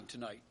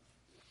tonight.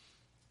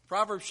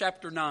 Proverbs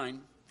chapter 9.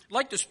 I'd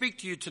like to speak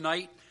to you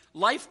tonight.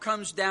 Life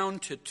comes down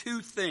to two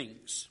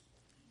things.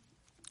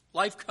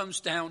 Life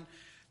comes down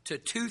to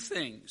two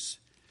things.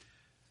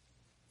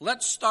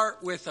 Let's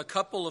start with a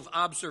couple of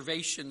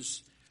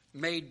observations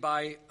made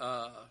by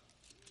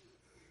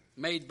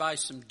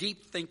some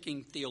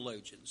deep-thinking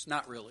theologians.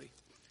 Not really.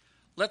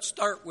 Let's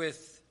start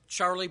with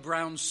Charlie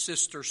Brown's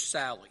sister,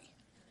 Sally.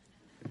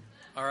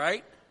 All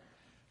right?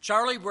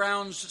 Charlie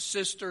Brown's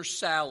sister,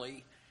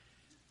 Sally,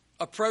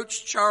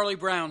 approached Charlie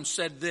Brown,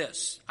 said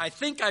this: "I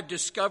think I've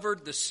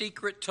discovered the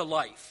secret to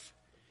life.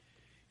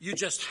 You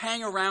just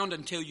hang around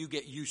until you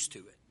get used to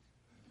it."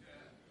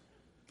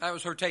 That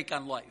was her take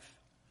on life.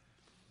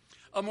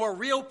 A more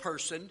real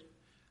person,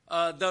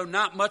 though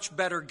not much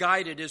better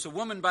guided, is a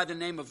woman by the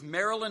name of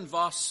Marilyn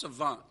Vos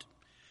Savant.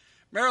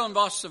 Marilyn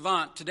Vos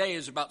Savant today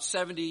is about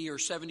 70 or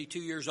 72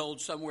 years old,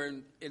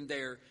 somewhere in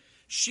there.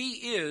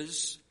 She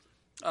is,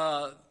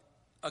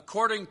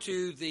 according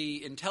to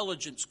the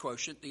intelligence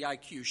quotient, the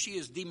IQ, she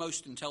is the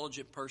most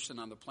intelligent person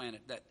on the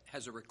planet that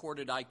has a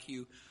recorded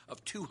IQ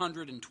of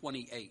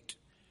 228.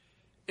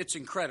 It's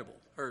incredible.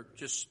 Her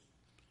just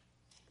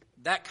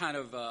that kind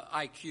of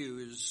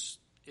IQ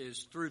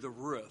is through the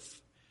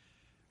roof.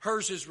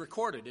 Hers is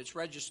recorded. It's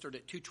registered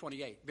at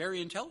 228. Very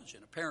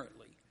intelligent,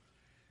 apparently.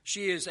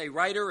 She is a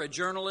writer, a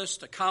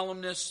journalist, a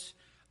columnist,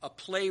 a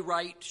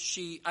playwright.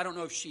 I don't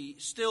know if she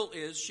still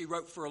is. She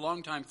wrote for a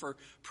long time for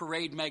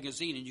Parade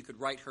magazine, and you could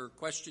write her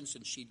questions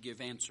and she'd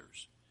give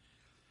answers.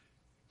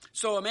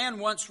 So a man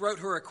once wrote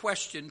her a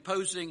question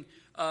posing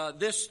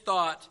this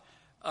thought,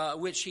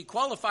 which he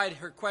qualified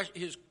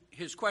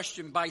his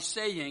question by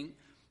saying,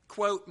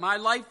 quote, "My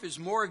life is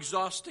more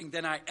exhausting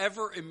than I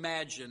ever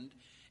imagined.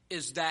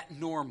 Is that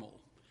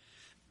normal?"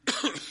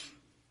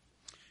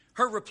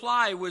 Her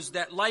reply was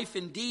that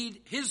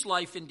his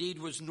life indeed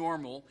was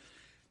normal.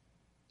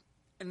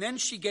 And then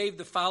she gave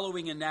the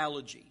following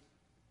analogy.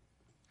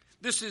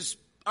 This is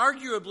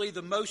arguably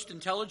the most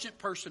intelligent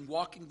person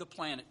walking the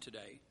planet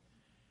today.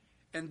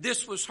 And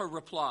this was her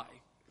reply.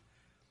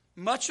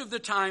 "Much of the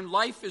time,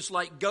 life is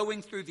like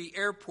going through the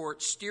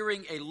airport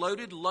steering a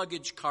loaded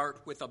luggage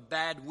cart with a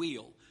bad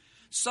wheel.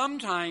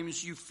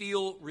 Sometimes you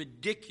feel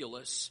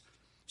ridiculous.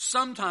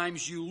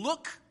 Sometimes you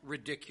look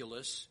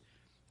ridiculous.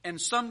 And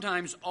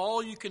sometimes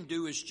all you can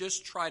do is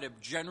just try to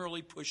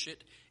generally push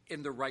it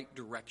in the right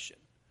direction."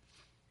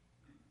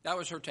 That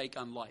was her take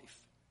on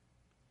life.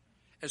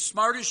 As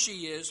smart as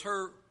she is,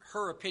 her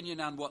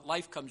opinion on what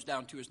life comes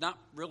down to is not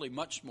really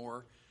much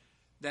more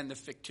than the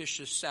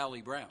fictitious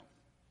Sally Brown.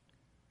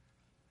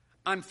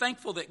 I'm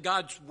thankful that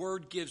God's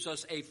Word gives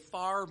us a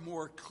far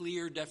more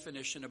clear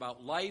definition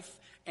about life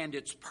and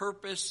its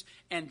purpose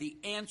and the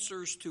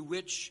answers to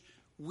which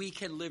we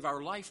can live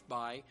our life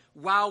by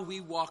while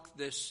we walk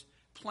this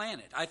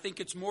planet. I think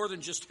it's more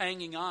than just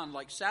hanging on,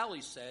 like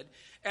Sally said,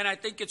 and I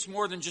think it's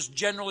more than just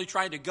generally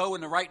trying to go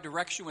in the right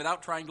direction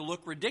without trying to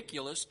look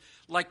ridiculous,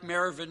 like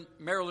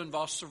Marilyn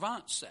Vos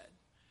Savant said.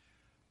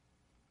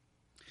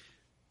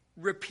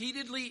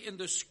 Repeatedly in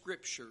the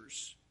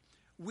Scriptures,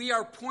 we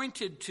are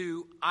pointed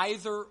to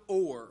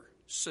either-or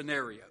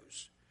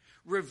scenarios,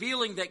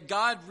 revealing that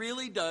God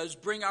really does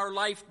bring our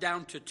life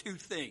down to two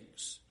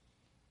things.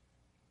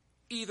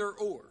 Either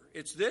or.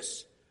 It's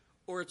this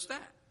or it's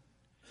that.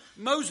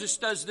 Moses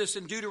does this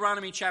in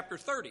Deuteronomy chapter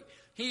 30.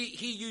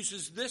 He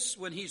uses this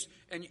when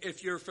and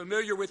if you're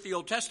familiar with the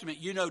Old Testament,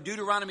 you know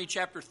Deuteronomy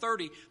chapter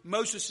 30,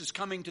 Moses is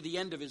coming to the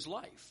end of his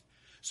life.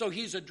 So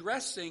he's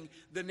addressing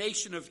the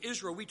nation of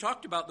Israel. We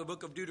talked about the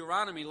book of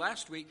Deuteronomy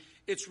last week.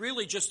 It's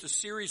really just a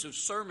series of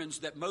sermons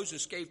that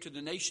Moses gave to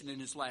the nation in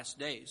his last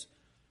days.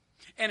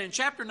 And in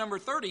chapter number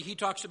 30, he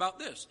talks about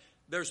this.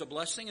 There's a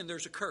blessing and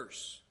there's a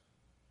curse.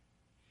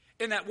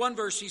 In that one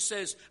verse, he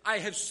says, "I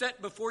have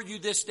set before you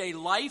this day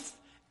life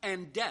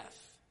and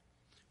death,"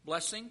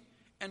 blessing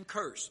and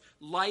curse,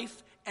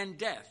 life and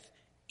death,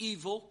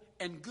 evil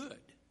and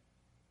good,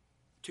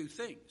 two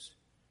things.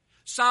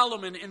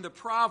 Solomon in the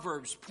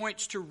Proverbs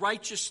points to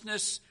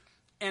righteousness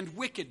and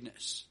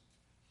wickedness,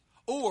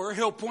 or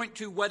he'll point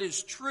to what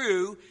is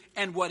true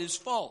and what is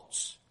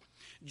false.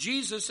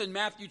 Jesus in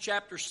Matthew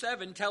chapter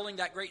 7, telling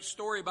that great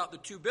story about the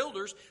two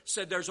builders,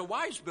 said there's a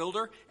wise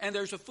builder and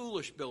there's a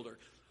foolish builder.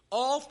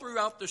 All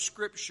throughout the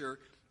Scripture,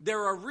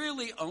 there are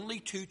really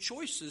only two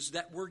choices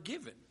that we're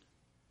given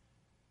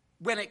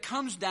when it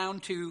comes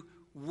down to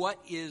what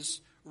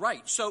is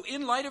right. So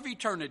in light of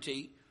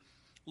eternity,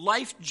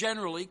 life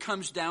generally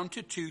comes down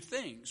to two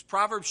things.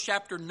 Proverbs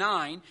chapter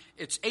 9,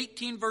 it's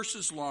 18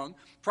 verses long.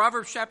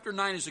 Proverbs chapter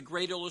 9 is a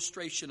great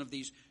illustration of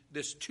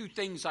this two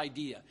things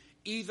idea.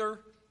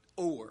 Either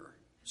or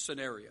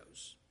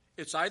scenarios.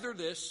 It's either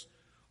this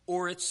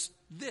or it's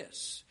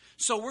this.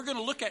 So we're going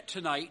to look at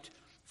tonight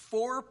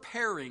 4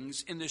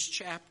 pairings in this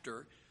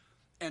chapter.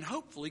 And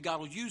hopefully God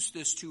will use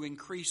this to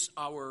increase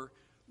our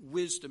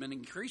wisdom and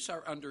increase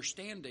our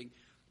understanding.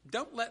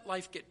 Don't let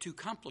life get too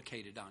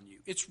complicated on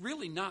you. It's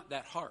really not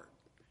that hard.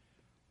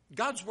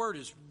 God's Word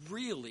is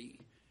really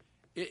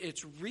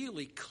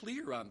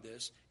clear on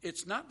this.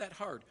 It's not that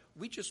hard.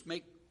 We just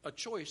make a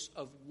choice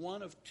of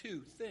one of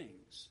two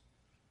things.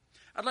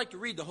 I'd like to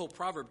read the whole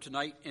proverb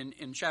tonight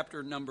in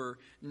chapter number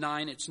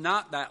 9. It's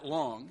not that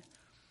long.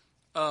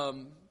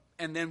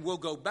 And then we'll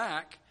go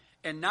back,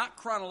 and not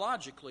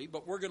chronologically,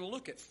 but we're going to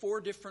look at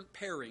 4 different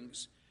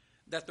pairings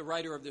that the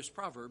writer of this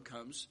proverb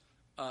comes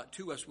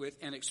to us with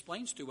and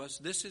explains to us.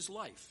 This is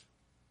life.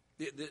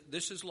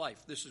 This is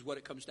life. This is what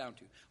it comes down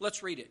to.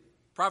 Let's read it.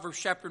 Proverbs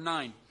chapter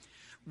 9.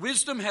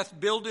 Wisdom hath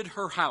builded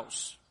her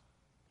house.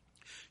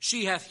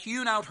 She hath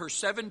hewn out her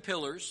 7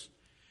 pillars.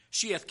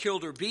 She hath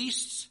killed her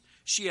beasts.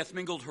 She hath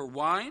mingled her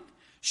wine.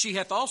 She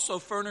hath also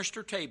furnished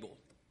her table.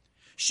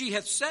 She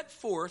hath sent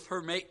forth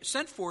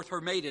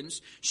her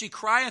maidens. She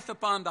crieth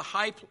upon the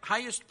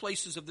highest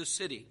places of the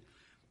city.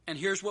 And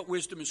here's what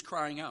wisdom is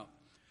crying out.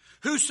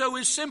 Whoso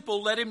is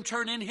simple, let him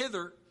turn in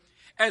hither.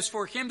 As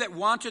for him that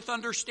wanteth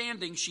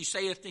understanding, she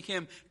saith to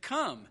him,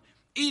 Come,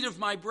 eat of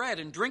my bread,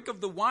 and drink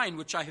of the wine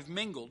which I have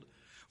mingled.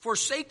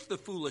 Forsake the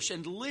foolish,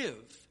 and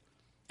live,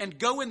 and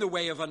go in the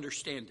way of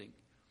understanding.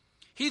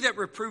 He that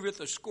reproveth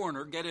a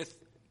scorner getteth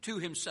to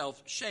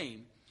himself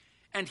shame,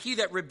 and he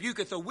that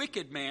rebuketh a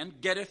wicked man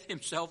getteth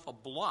himself a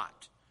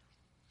blot.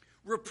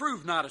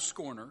 Reprove not a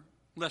scorner,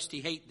 lest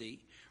he hate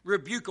thee.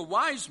 Rebuke a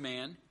wise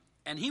man,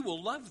 and he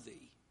will love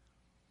thee.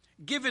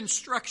 Give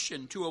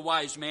instruction to a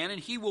wise man, and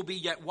he will be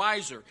yet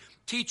wiser.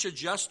 Teach a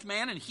just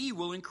man, and he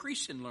will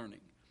increase in learning.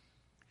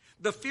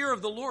 The fear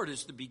of the Lord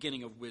is the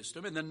beginning of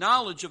wisdom, and the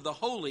knowledge of the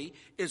holy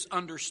is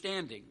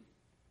understanding.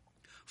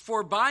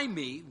 For by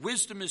me,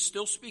 wisdom is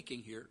still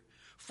speaking here,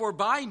 for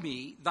by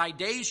me thy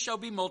days shall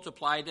be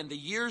multiplied, and the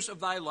years of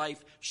thy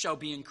life shall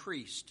be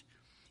increased.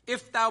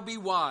 If thou be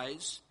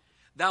wise,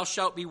 thou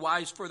shalt be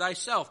wise for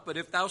thyself, but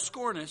if thou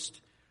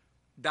scornest,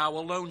 thou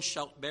alone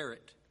shalt bear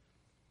it.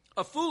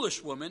 A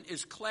foolish woman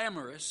is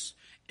clamorous,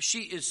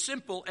 she is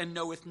simple and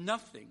knoweth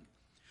nothing.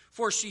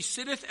 For she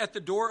sitteth at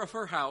the door of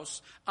her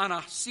house on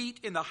a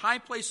seat in the high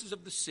places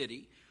of the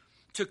city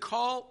to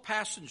call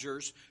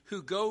passengers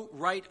who go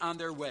right on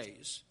their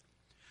ways.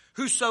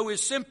 Whoso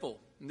is simple,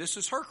 and this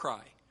is her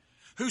cry,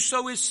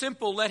 whoso is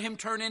simple, let him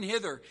turn in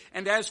hither.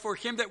 And as for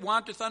him that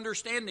wanteth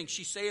understanding,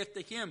 she saith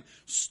to him,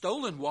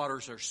 Stolen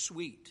waters are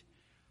sweet,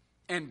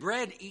 and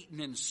bread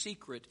eaten in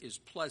secret is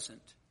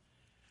pleasant.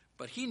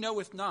 But he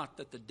knoweth not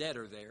that the dead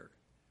are there,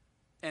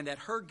 and that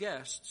her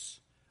guests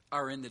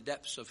are in the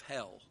depths of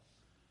hell.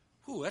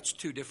 Ooh, that's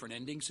 2 different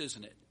endings,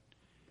 isn't it?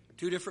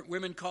 2 different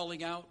women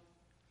calling out.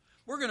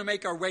 We're going to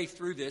make our way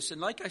through this,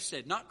 and like I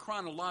said, not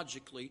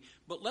chronologically,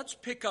 but let's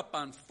pick up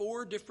on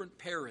 4 different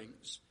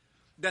pairings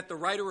that the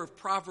writer of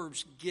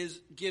Proverbs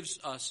gives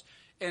us.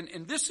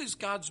 And this is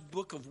God's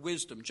book of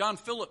wisdom. John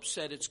Phillips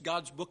said it's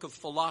God's book of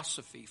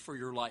philosophy for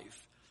your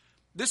life.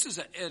 This is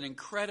an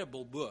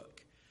incredible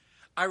book.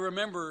 I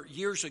remember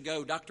years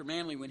ago, Dr.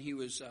 Manley, when he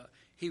was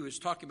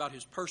talking about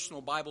his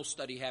personal Bible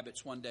study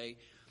habits one day,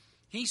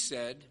 he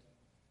said,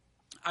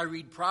 I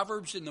read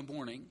Proverbs in the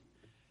morning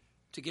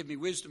to give me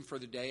wisdom for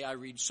the day. I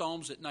read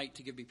Psalms at night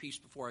to give me peace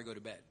before I go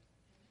to bed.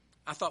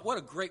 I thought, what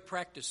a great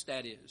practice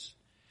that is.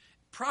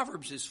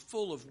 Proverbs is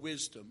full of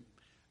wisdom.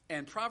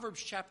 And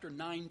Proverbs chapter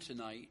 9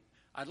 tonight,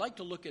 I'd like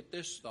to look at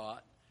this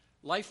thought.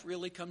 Life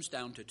really comes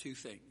down to 2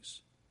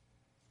 things.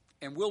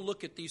 And we'll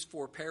look at these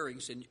 4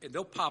 pairings, and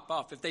they'll pop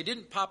off. If they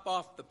didn't pop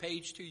off the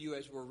page to you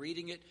as we're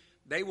reading it,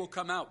 they will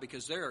come out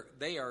because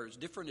they are as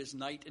different as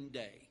night and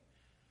day.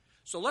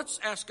 So let's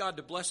ask God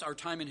to bless our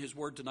time in his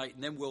word tonight,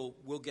 and then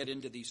we'll get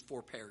into these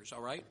 4 pairs,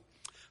 all right?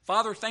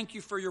 Father, thank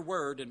you for your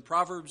word. In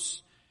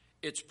Proverbs,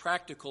 it's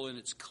practical and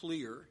it's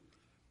clear,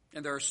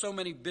 and there are so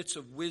many bits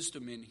of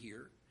wisdom in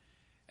here.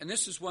 And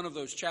this is one of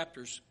those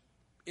chapters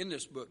in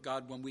this book,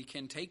 God, when we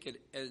can take it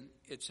in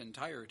its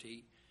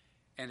entirety,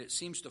 and it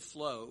seems to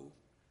flow,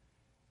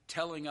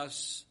 telling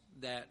us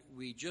that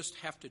we just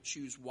have to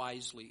choose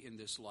wisely in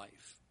this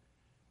life.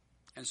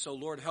 And so,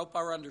 Lord, help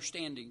our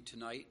understanding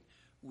tonight.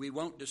 We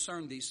won't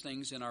discern these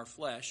things in our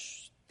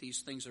flesh. These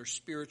things are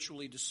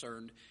spiritually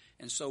discerned.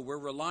 And so we're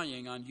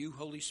relying on you,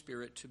 Holy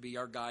Spirit, to be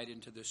our guide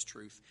into this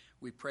truth.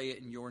 We pray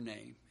it in your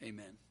name.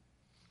 Amen.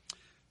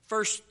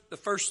 The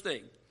first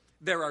thing,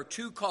 there are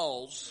 2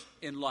 calls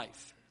in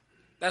life.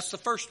 That's the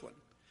first one.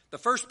 The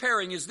first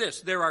pairing is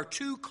this. There are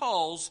 2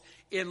 calls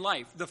in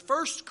life. The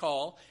first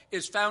call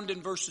is found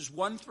in verses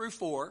 1 through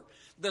 4.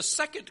 The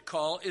second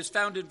call is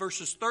found in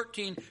verses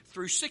 13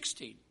 through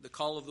 16. The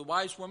call of the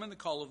wise woman, the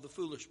call of the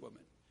foolish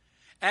woman.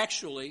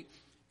 Actually,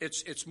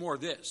 it's more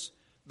this.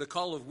 The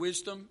call of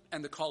wisdom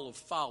and the call of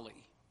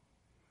folly.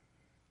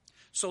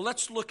 So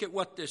let's look at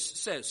what this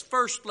says.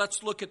 First,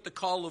 let's look at the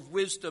call of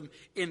wisdom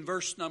in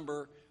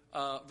verses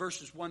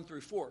 1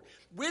 through 4.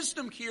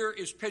 Wisdom here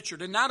is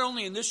pictured, and not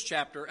only in this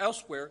chapter,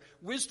 elsewhere,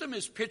 wisdom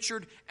is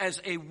pictured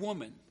as a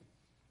woman.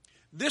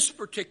 This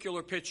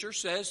particular picture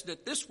says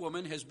that this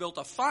woman has built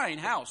a fine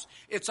house.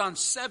 It's on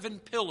 7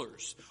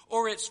 pillars,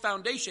 or its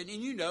foundation.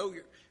 And you know,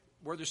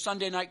 we're the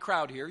Sunday night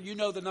crowd here. You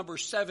know the number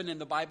 7 in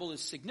the Bible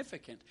is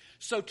significant.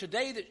 So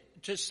today,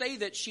 to say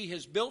that she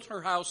has built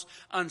her house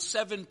on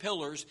 7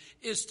 pillars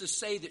is to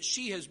say that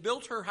she has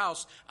built her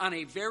house on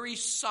a very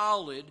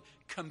solid,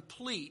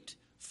 complete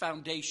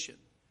foundation.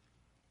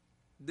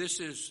 This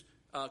is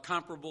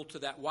comparable to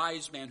that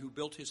wise man who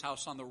built his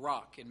house on the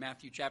rock in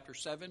Matthew chapter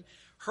 7.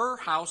 Her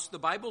house, the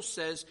Bible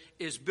says,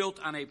 is built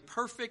on a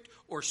perfect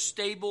or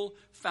stable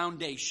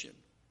foundation.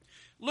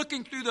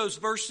 Looking through those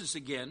verses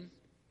again,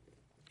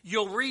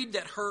 you'll read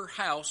that her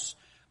house,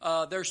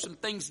 there's some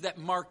things that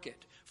mark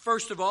it.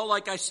 First of all,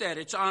 like I said,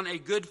 it's on a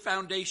good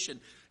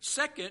foundation.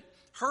 Second,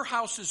 her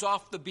house is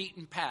off the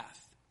beaten path.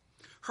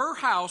 Her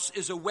house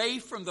is away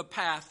from the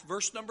path,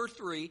 verse number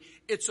 3,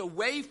 it's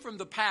away from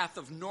the path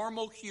of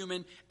normal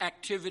human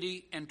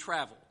activity and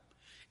travel.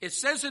 It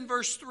says in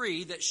verse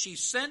 3 that she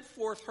sent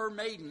forth her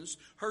maidens,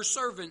 her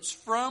servants,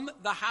 from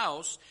the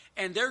house,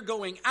 and they're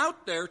going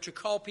out there to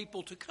call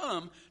people to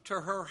come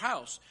to her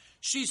house.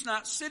 She's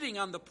not sitting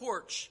on the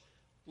porch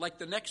like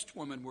the next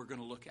woman we're going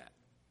to look at.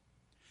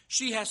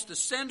 She has to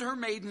send her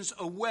maidens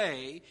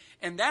away,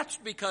 and that's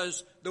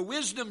because the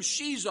wisdom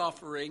she's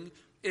offering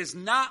is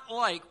not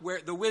like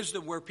the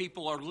wisdom where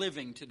people are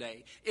living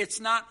today. It's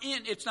not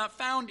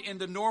found in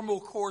the normal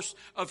course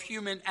of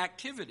human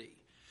activity.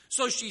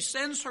 So she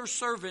sends her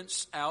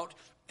servants out,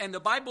 and the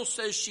Bible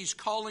says she's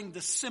calling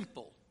the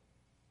simple.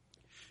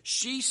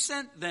 She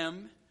sent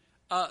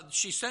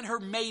her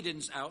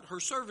maidens out, her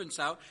servants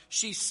out.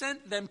 She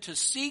sent them to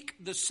seek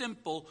the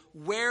simple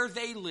where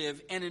they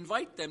live and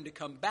invite them to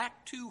come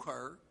back to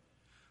her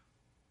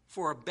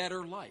for a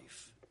better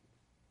life.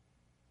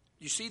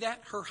 You see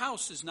that? Her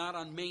house is not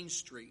on Main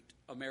Street,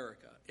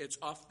 America. It's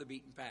off the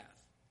beaten path.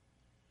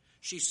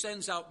 She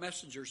sends out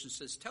messengers and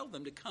says, tell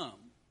them to come.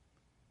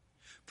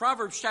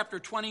 Proverbs chapter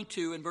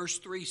 22 and verse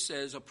 3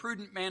 says, a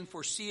prudent man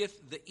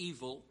foreseeth the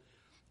evil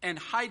and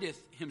hideth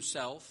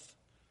himself.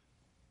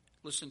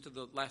 Listen to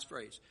the last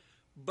phrase.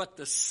 But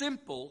the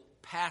simple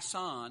pass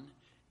on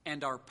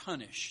and are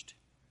punished.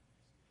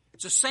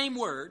 It's the same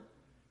word.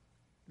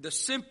 The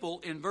simple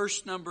in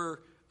verse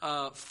number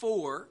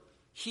 4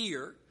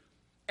 here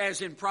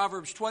as in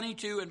Proverbs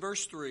 22 and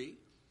verse 3.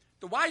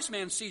 The wise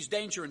man sees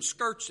danger and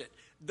skirts it.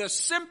 The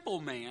simple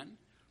man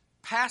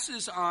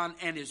passes on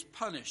and is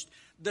punished.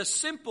 The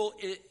simple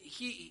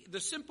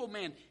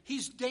man,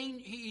 he's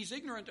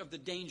ignorant of the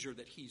danger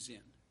that he's in.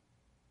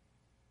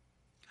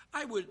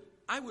 I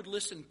would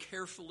listen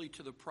carefully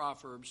to the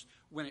Proverbs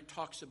when it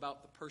talks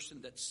about the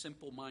person that's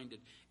simple-minded.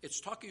 It's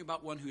talking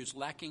about one who is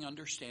lacking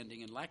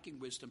understanding and lacking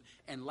wisdom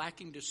and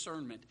lacking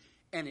discernment.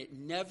 And it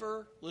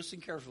never, listen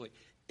carefully,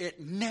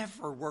 it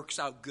never works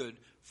out good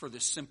for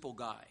the simple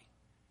guy.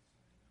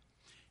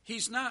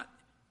 It's not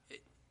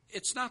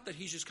that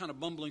he's just kind of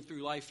bumbling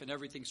through life and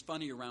everything's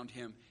funny around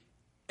him.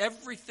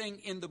 Everything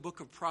in the book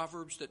of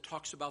Proverbs that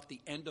talks about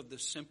the end of the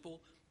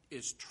simple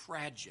is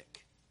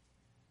tragic.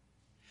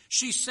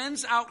 She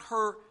sends out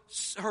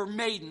her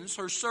maidens,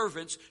 her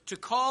servants, to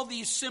call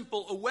these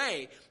simple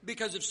away.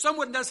 Because if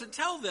someone doesn't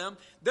tell them,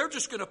 they're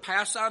just going to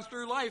pass on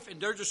through life and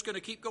they're just going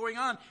to keep going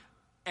on.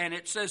 And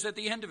it says at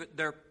the end of it,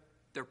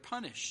 they're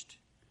punished.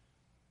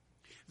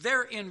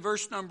 There in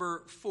verse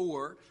number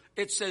 4,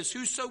 it says,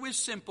 whoso is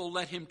simple,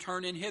 let him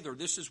turn in hither.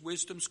 This is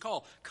wisdom's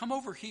call. Come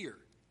over here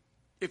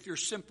if you're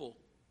simple.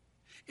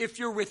 If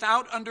you're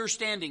without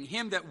understanding,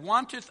 him that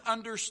wanteth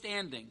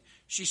understanding,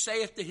 she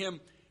saith to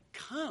him,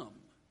 come.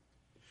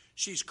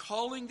 She's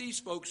calling these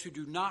folks who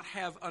do not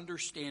have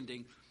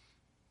understanding,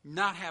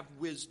 not have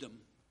wisdom,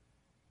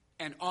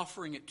 and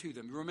offering it to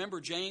them.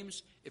 Remember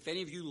James, if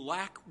any of you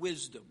lack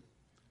wisdom,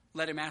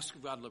 let him ask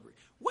of God liberally.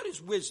 What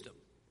is wisdom?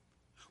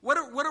 What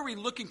are we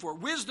looking for?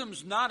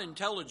 Wisdom's not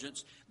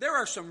intelligence. There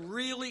are some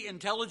really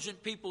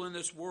intelligent people in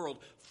this world,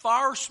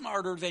 far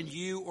smarter than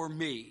you or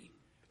me.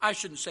 I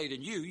shouldn't say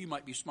than you. You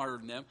might be smarter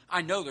than them.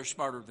 I know they're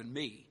smarter than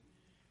me.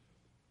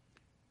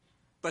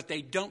 But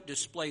they don't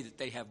display that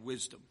they have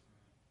wisdom.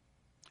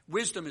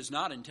 Wisdom is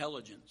not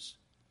intelligence.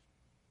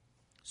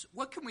 So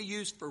what can we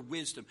use for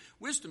wisdom?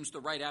 Wisdom's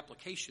the right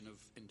application of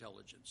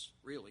intelligence,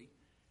 really.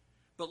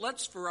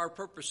 But for our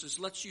purposes,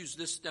 let's use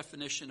this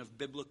definition of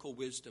biblical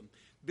wisdom.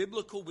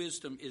 Biblical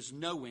wisdom is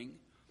knowing,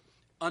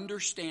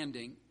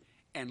 understanding,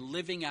 and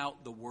living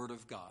out the Word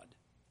of God.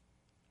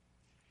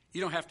 You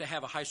don't have to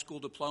have a high school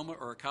diploma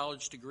or a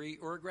college degree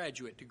or a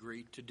graduate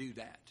degree to do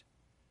that.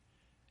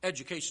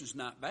 Education's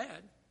not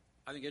bad.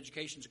 I think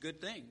education's a good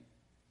thing.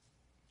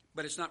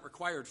 But it's not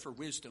required for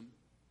wisdom.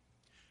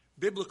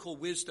 Biblical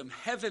wisdom,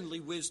 heavenly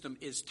wisdom,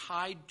 is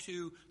tied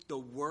to the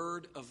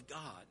Word of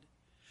God.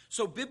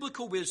 So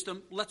biblical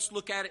wisdom, let's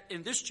look at it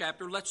in this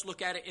chapter. Let's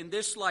look at it in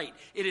this light.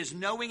 It is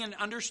knowing and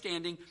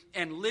understanding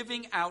and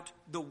living out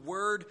the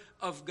Word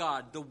of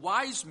God. The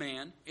wise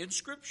man in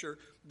Scripture,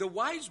 the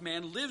wise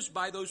man lives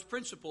by those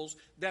principles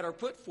that are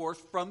put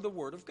forth from the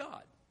Word of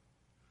God.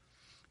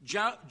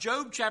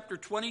 Job chapter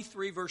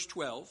 23, verse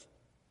 12.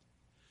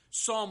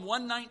 Psalm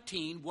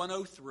 119,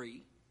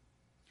 103.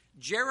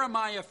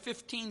 Jeremiah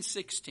 15,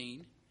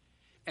 16.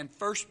 And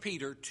 1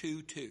 Peter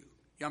 2, 2. You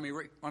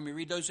want me to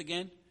read those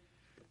again?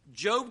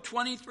 Job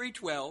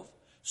 23:12,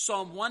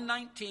 Psalm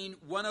 119,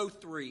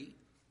 103,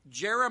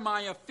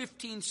 Jeremiah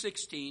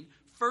 15:16,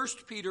 1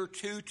 Peter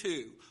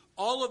 2:2.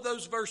 All of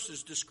those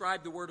verses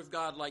describe the Word of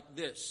God like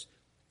this: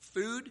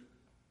 food,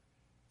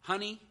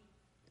 honey,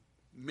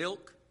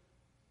 milk,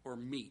 or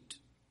meat.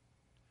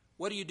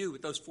 What do you do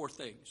with those four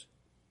things?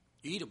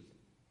 You eat them.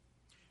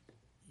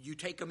 You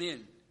take them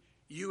in.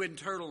 You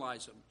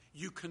internalize them.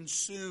 You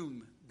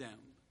consume them.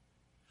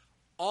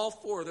 All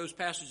four of those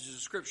passages of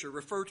Scripture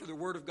refer to the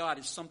Word of God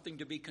as something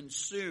to be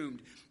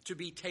consumed, to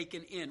be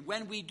taken in.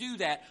 When we do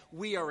that,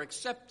 we're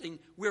accepting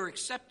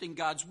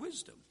God's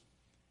wisdom.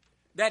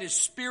 That is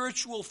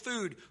spiritual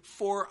food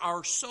for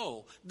our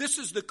soul. This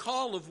is the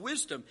call of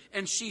wisdom.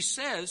 And she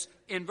says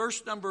in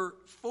verse number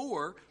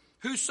 4,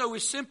 whoso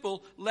is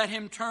simple, let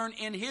him turn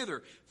in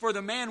hither. For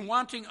the man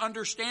wanting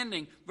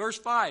understanding, verse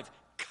 5,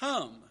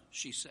 come,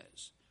 she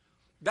says.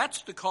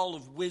 That's the call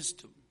of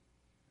wisdom.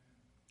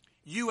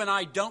 You and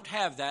I don't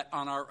have that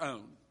on our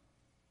own.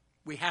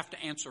 We have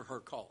to answer her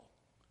call.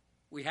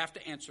 We have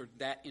to answer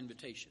that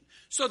invitation.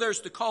 So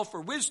there's the call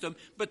for wisdom,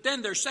 but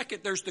then there's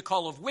the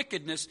call of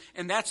wickedness,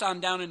 and that's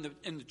on down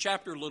in the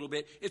chapter a little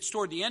bit. It's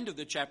toward the end of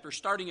the chapter,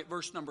 starting at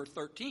verse number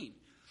 13.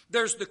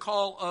 There's the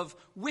call of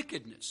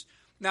wickedness.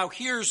 Now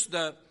here's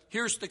the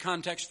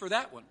context for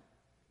that one.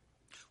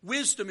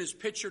 Wisdom is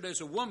pictured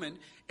as a woman,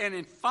 and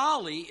in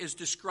folly is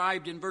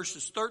described in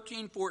verses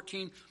 13,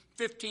 14,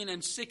 15,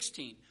 and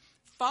 16.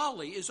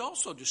 Folly is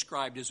also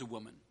described as a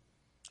woman,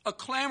 a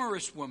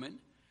clamorous woman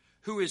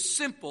who is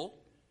simple.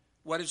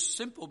 What does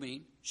simple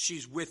mean?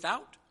 She's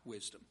without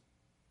wisdom,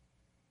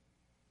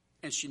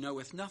 and she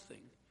knoweth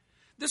nothing.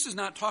 This is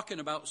not talking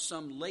about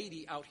some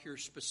lady out here,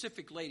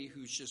 specific lady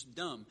who's just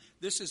dumb.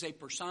 This is a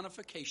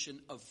personification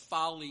of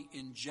folly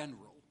in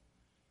general.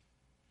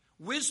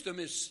 Wisdom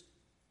is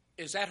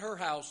at her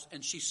house,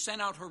 and she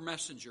sent out her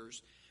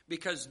messengers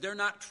because they're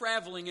not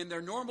traveling in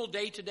their normal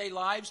day-to-day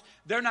lives.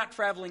 They're not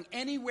traveling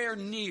anywhere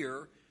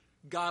near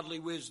godly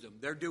wisdom.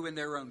 They're doing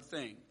their own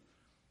thing.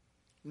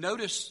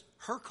 Notice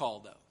her call,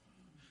 though.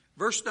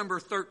 Verse number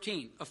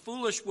 13, a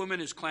foolish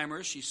woman is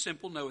clamorous. She's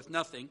simple, knoweth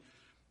nothing.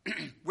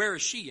 Where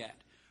is she at?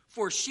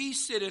 For she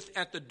sitteth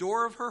at the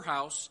door of her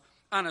house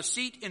on a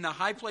seat in the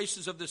high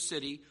places of the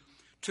city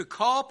to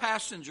call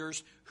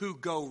passengers who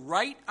go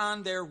right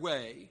on their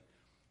way.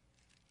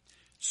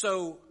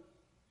 So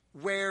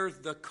where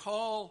the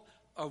call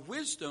of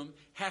wisdom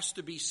has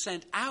to be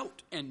sent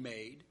out and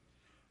made,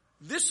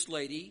 this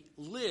lady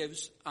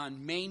lives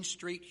on Main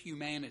Street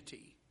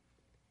humanity.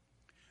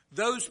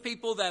 Those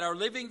people that are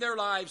living their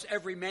lives,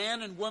 every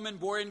man and woman,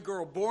 boy and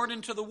girl born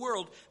into the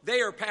world,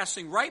 they are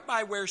passing right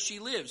by where she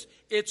lives.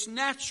 It's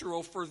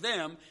natural for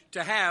them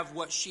to have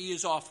what she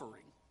is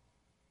offering.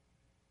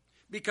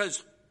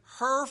 Because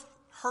her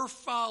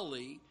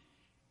folly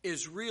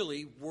is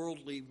really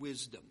worldly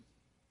wisdom.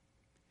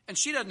 And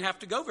she doesn't have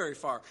to go very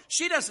far.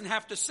 She doesn't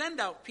have to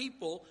send out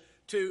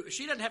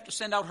she doesn't have to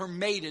send out her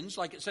maidens,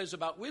 like it says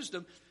about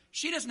wisdom.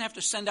 She doesn't have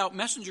to send out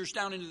messengers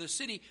down into the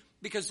city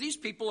because these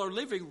people are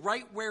living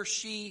right where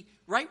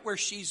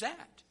she's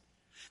at.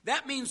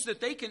 That means that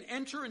they can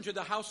enter into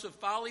the house of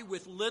folly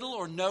with little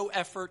or no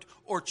effort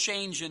or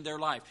change in their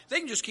life. They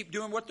can just keep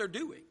doing what they're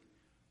doing.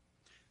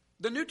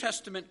 The New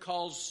Testament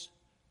calls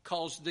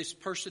this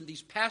person,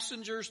 these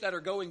passengers that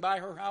are going by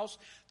her house,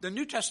 the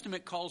New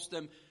Testament calls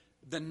them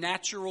the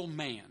natural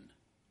man.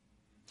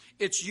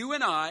 It's you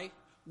and I,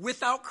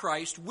 without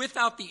Christ,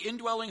 without the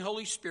indwelling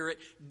Holy Spirit,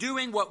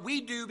 doing what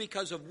we do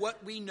because of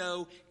what we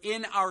know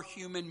in our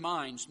human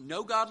minds.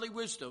 No godly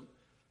wisdom.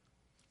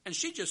 And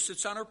she just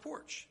sits on her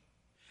porch.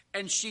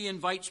 And she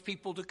invites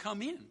people to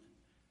come in.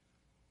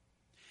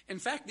 In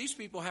fact, these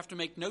people have to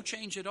make no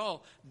change at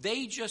all.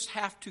 They just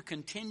have to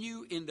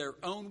continue in their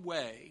own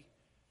way.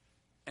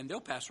 And they'll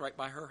pass right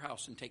by her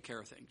house and take care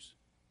of things.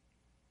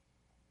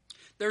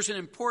 There's an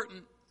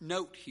important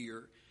note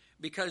here,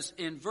 because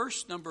in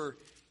verse number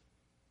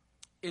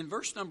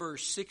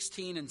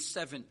 16 and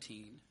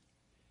 17,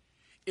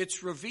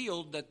 it's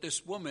revealed that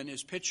this woman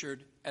is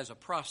pictured as a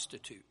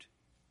prostitute.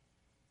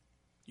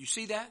 You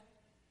see that?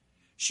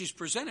 She's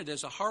presented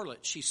as a harlot.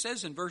 She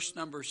says in verse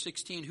number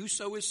 16,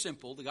 whoso is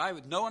simple, the guy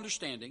with no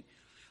understanding,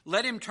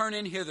 let him turn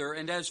in hither,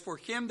 and as for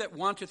him that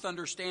wanteth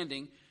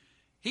understanding,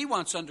 he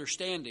wants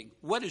understanding.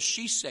 What does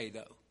she say,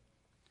 though?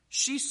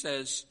 She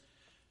says,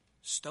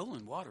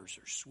 stolen waters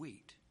are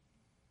sweet.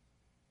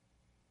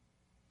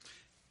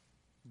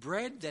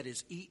 Bread that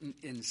is eaten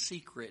in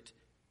secret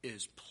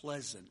is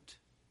pleasant.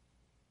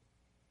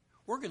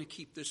 We're going to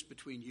keep this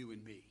between you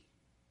and me.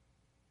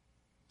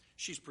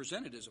 She's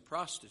presented as a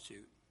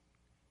prostitute.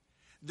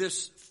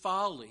 This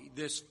folly,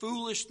 this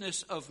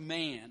foolishness of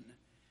man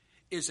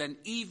is an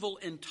evil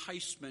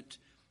enticement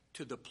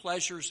to the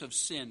pleasures of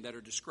sin that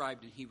are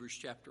described in Hebrews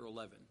chapter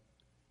 11.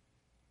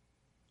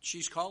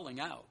 She's calling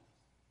out.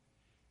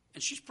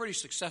 And she's pretty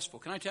successful.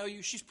 Can I tell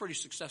you? She's pretty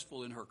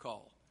successful in her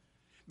call.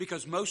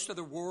 Because most of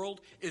the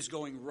world is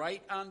going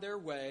right on their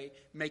way,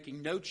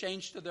 making no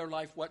change to their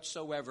life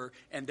whatsoever,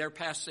 and they're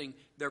passing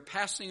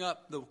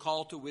up the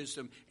call to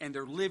wisdom, and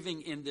they're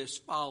living in this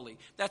folly.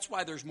 That's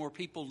why there's more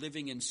people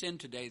living in sin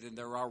today than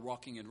there are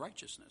walking in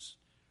righteousness.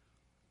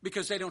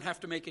 Because they don't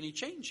have to make any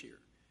change here.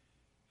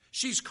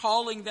 She's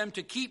calling them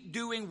to keep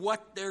doing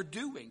what they're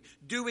doing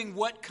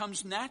what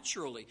comes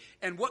naturally.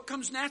 And what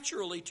comes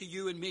naturally to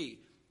you and me?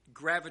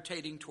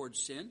 Gravitating towards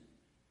sin,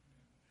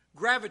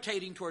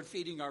 gravitating toward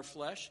feeding our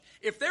flesh.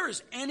 If there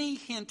is any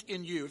hint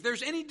in you, if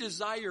there's any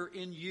desire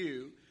in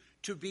you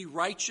to be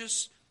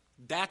righteous,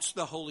 that's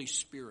the Holy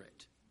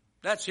Spirit.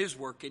 That's his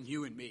work in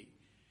you and me.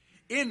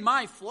 In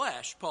my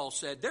flesh, Paul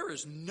said, there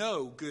is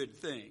no good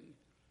thing.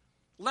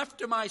 Left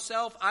to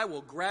myself, I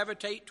will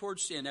gravitate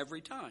towards sin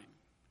every time.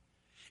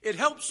 It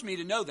helps me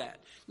to know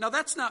that. Now,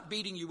 that's not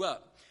beating you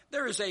up.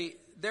 There is a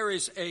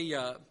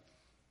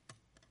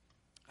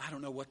I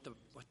don't know what the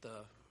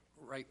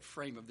right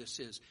frame of this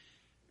is.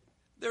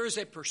 There is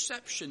a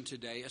perception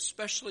today,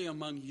 especially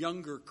among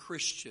younger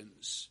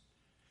Christians,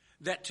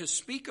 that to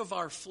speak of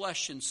our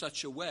flesh in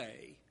such a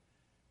way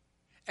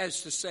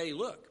as to say,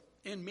 look,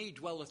 in me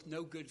dwelleth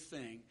no good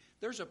thing.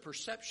 There's a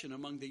perception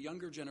among the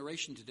younger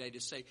generation today to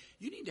say,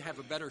 you need to have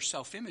a better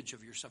self-image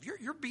of yourself.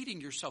 You're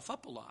beating yourself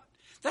up a lot.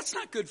 That's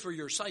not good for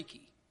your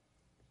psyche.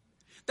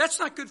 That's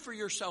not good for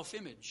your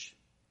self-image.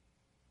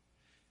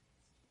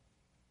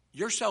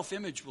 Your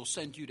self-image will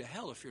send you to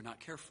hell if you're not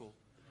careful.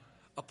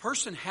 A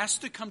person has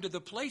to come to the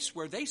place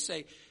where they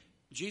say,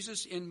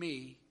 Jesus, in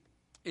me,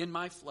 in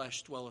my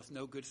flesh dwelleth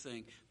no good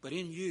thing, but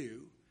in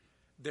you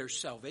there's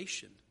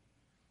salvation,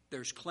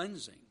 there's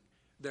cleansing,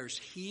 there's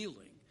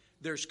healing,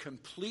 there's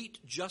complete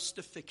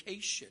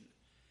justification.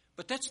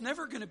 But that's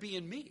never going to be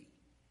in me.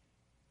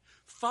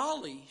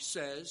 Folly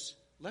says,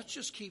 let's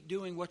just keep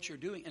doing what you're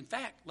doing. In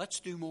fact,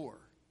 let's do more.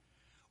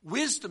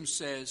 Wisdom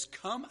says,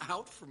 come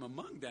out from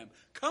among them.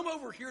 Come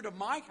over here to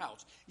my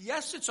house.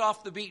 Yes, it's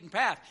off the beaten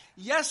path.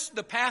 Yes,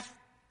 the path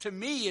to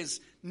me is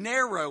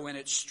narrow and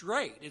it's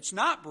straight. It's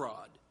not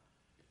broad.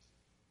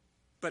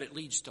 But it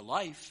leads to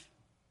life.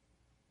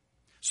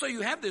 So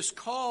you have this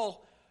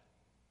call.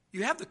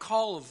 You have the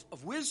call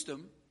of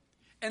wisdom.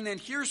 And then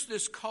here's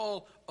this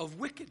call of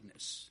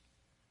wickedness.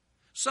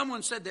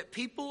 Someone said that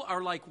people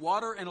are like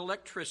water and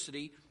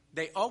electricity.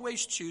 They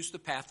always choose the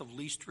path of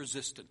least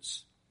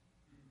resistance.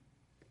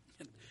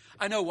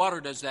 I know water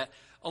does that.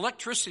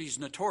 Electricity is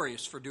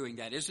notorious for doing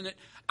that, isn't it?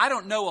 I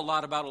don't know a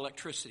lot about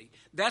electricity.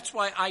 That's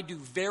why I do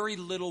very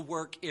little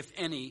work, if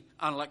any,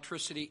 on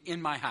electricity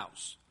in my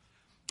house.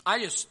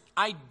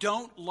 I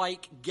don't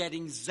like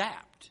getting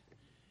zapped.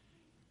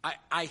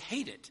 I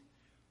hate it.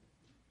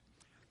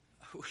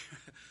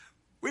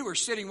 We were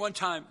sitting one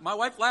time, my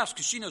wife laughs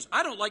because she knows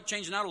I don't like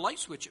changing out a light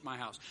switch at my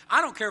house.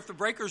 I don't care if the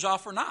breaker's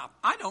off or not.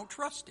 I don't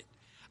trust it.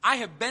 I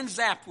have been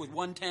zapped with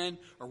 110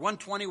 or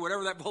 120,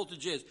 whatever that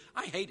voltage is.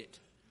 I hate it.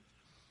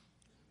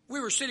 We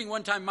were sitting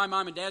one time in my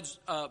mom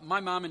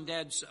and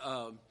dad's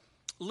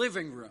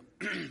living room.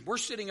 We're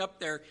sitting up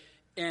there,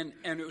 and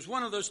it was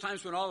one of those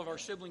times when all of our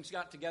siblings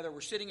got together.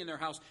 We're sitting in their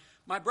house.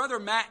 My brother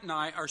Matt and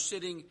I are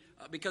sitting,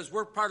 because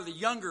we're part of the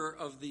younger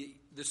of the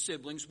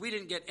siblings. We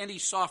didn't get any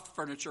soft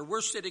furniture.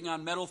 We're sitting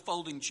on metal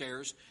folding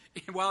chairs,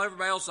 while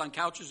everybody else is on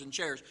couches and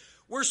chairs.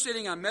 We're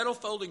sitting on metal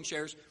folding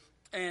chairs.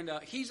 And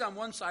he's on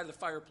one side of the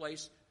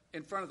fireplace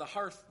in front of the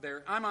hearth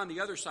there. I'm on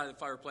the other side of the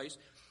fireplace.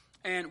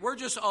 And we're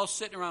just all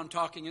sitting around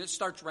talking. And it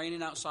starts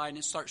raining outside and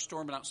it starts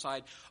storming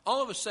outside.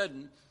 All of a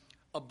sudden,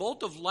 a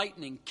bolt of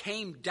lightning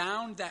came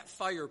down that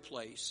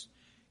fireplace.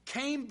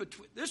 Came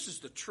between. This is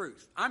the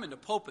truth. I'm in the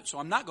pulpit, so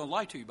I'm not going to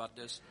lie to you about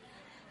this.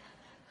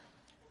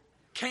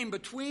 Came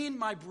between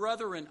my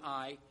brother and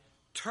I,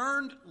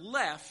 turned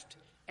left,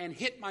 and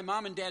hit my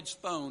mom and dad's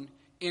phone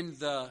in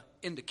the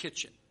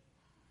kitchen.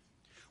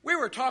 We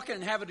were talking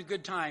and having a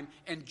good time,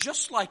 and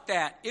just like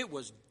that, it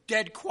was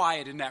dead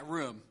quiet in that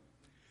room.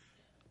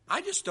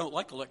 I just don't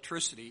like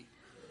electricity.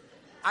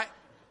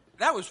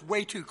 That was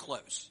way too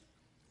close.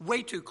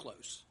 Way too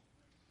close.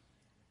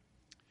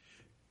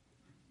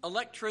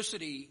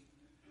 Electricity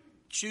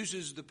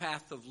chooses the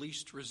path of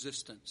least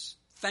resistance.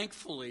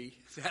 Thankfully,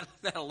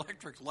 that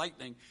electric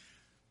lightning,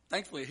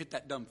 thankfully it hit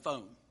that dumb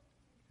phone.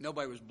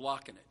 Nobody was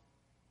blocking it.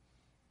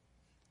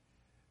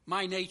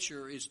 My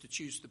nature is to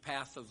choose the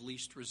path of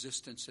least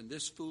resistance. And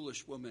this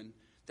foolish woman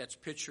that's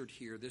pictured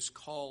here, this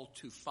call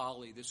to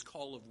folly, this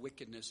call of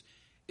wickedness,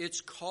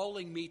 it's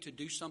calling me to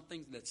do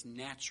something that's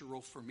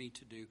natural for me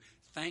to do.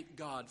 Thank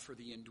God for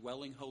the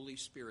indwelling Holy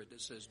Spirit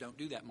that says, don't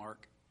do that,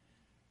 Mark.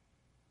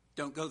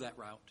 Don't go that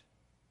route.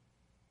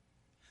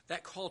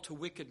 That call to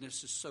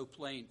wickedness is so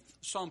plain.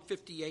 Psalm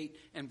 58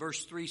 and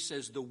verse 3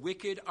 says, the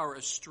wicked are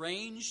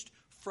estranged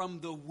from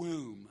the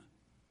womb.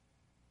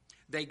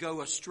 They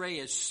go astray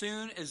as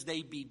soon as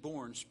they be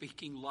born,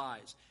 speaking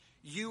lies.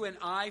 You and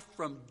I,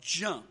 from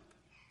jump,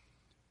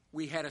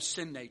 we had a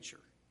sin nature.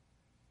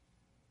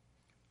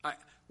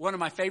 One of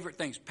my favorite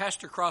things,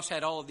 Pastor Cross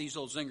had all of these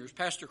old zingers.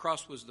 Pastor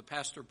Cross was the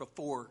pastor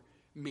before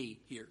me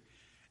here.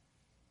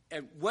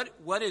 And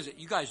what is it?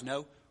 You guys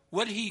know.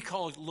 What did he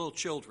call little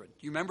children?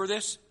 Do you remember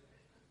this?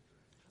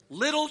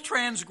 Little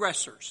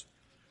transgressors.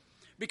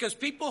 Because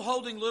people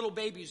holding little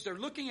babies, they're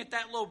looking at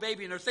that little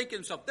baby and they're thinking to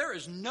themselves, there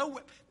is no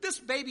way, this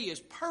baby is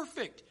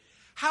perfect.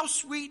 How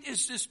sweet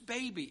is this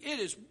baby? It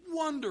is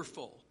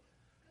wonderful.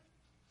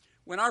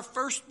 When our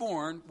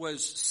firstborn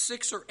was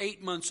 6 or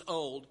 8 months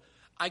old,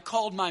 I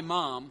called my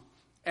mom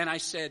and I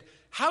said,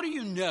 how do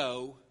you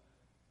know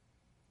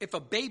if a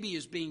baby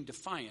is being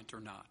defiant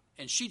or not?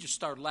 And she just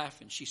started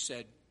laughing. She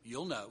said,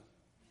 you'll know.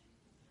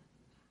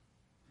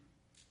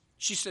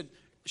 She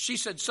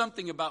said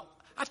something about,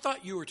 I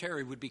thought you or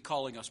Terry would be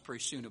calling us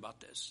pretty soon about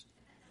this.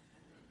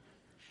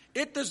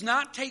 It does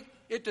not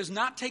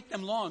take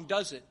them long,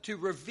 does it, to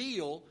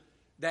reveal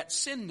that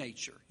sin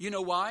nature. You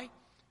know why?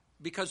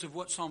 Because of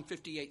what Psalm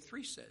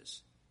 58:3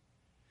 says.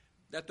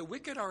 That the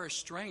wicked are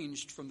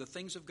estranged from the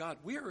things of God.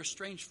 We are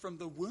estranged from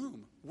the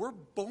womb. We're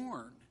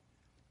born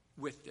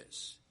with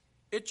this.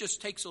 It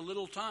just takes a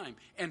little time,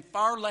 and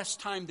far less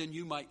time than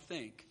you might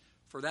think,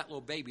 for that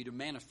little baby to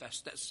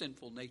manifest that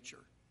sinful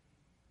nature.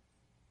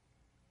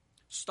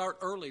 Start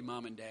early,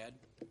 Mom and Dad.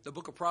 The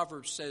book of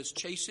Proverbs says,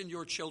 chasten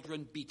your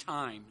children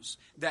betimes.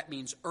 That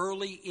means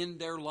early in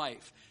their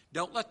life.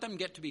 Don't let them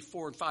get to be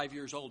 4 and 5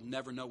 years old and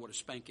never know what a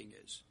spanking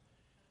is.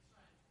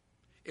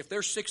 If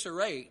they're 6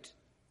 or 8,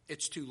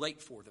 it's too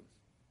late for them.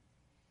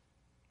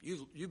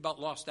 You about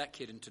lost that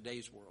kid in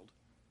today's world.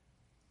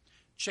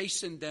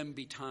 Chasten them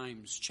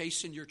betimes.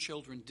 Chasten your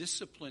children.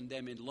 Discipline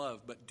them in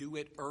love, but do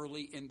it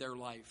early in their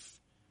life.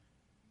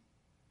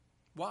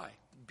 Why?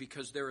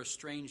 Because they're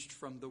estranged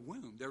from the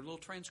womb. They're little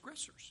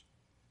transgressors.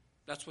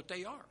 That's what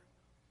they are.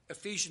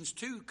 Ephesians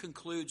 2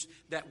 concludes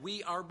that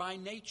we are by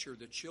nature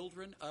the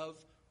children of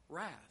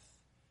wrath.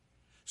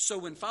 So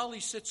when Folly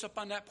sits up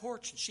on that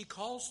porch and she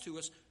calls to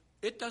us,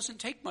 it doesn't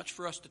take much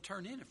for us to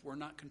turn in if we're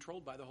not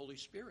controlled by the Holy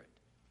Spirit.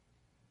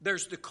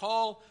 There's the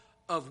call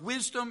of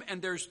wisdom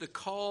and there's the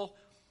call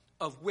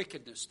of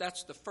wickedness.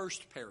 That's the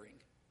first pairing.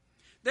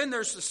 Then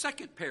there's the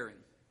second pairing.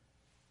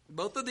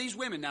 Both of these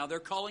women now, they're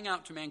calling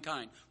out to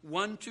mankind.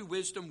 One to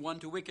wisdom, one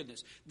to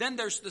wickedness. Then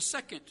there's the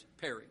second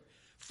pairing.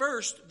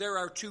 First, there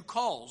are 2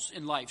 calls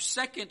in life.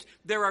 Second,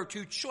 there are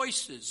 2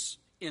 choices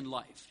in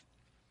life.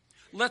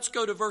 Let's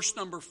go to verse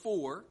number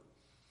 4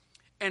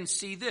 and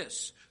see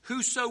this.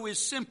 Whoso is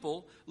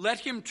simple, let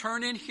him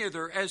turn in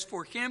hither. As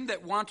for him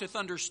that wanteth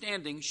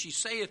understanding, she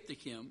saith to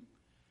him,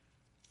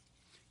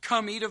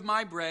 come eat of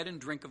my bread and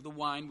drink of the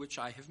wine which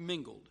I have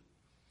mingled.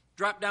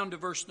 Drop down to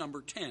verse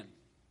number 10.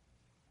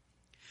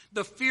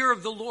 The fear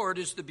of the Lord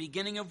is the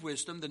beginning of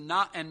wisdom,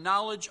 and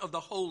knowledge of the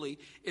holy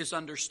is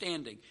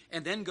understanding.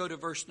 And then go to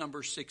verse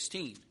number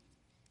 16.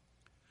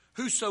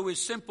 Whoso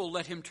is simple,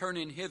 let him turn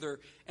in hither.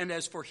 And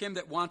as for him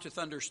that wanteth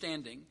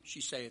understanding,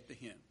 she saith to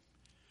him.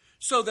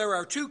 So there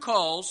are 2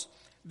 calls,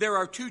 there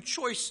are 2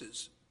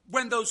 choices.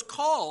 When those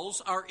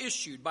calls are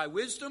issued by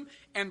wisdom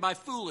and by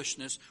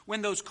foolishness,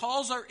 when those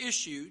calls are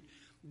issued,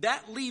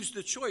 that leaves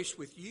the choice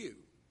with you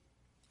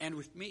and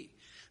with me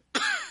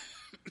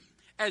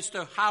as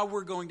to how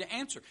we're going to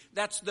answer.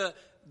 That's the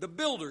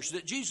builders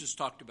that Jesus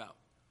talked about.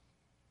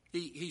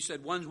 He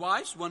said one's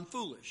wise, one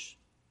foolish.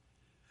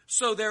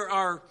 So there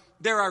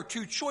are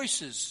 2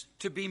 choices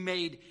to be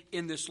made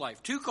in this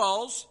life. 2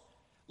 calls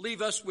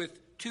leave us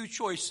with 2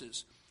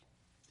 choices.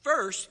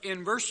 First,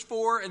 in verse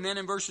 4 and then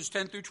in verses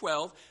 10 through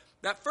 12,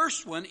 that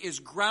first one is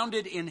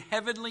grounded in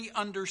heavenly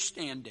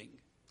understanding.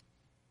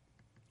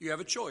 You have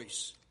a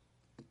choice.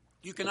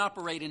 You can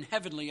operate in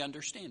heavenly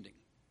understanding.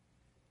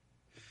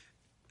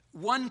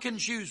 One can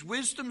choose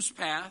wisdom's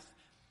path,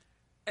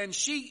 and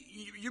you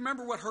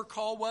remember what her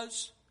call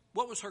was?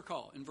 What was her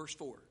call in verse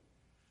 4?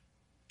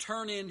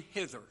 Turn in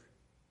hither,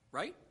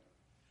 right?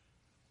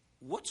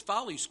 What's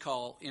Folly's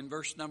call in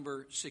verse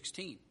number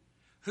 16?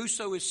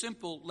 Whoso is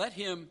simple, let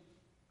him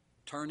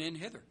turn in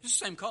hither. It's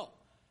the same call.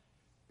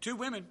 2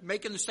 women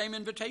making the same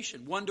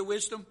invitation. One to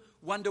wisdom,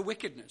 one to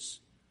wickedness.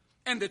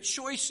 And the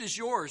choice is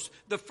yours.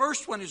 The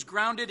first one is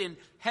grounded in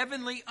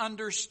heavenly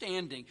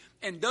understanding.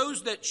 And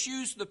those that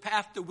choose the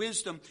path to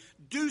wisdom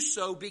do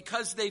so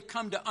because they've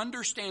come to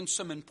understand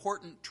some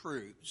important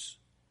truths.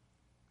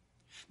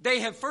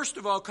 They have, first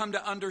of all, come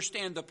to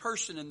understand the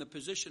person and the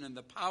position and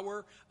the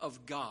power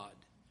of God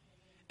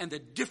and the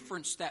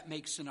difference that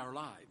makes in our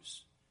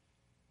lives.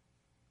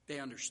 They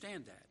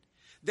understand that.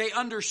 They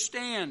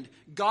understand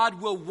God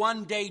will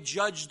one day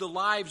judge the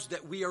lives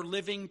that we are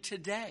living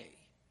today.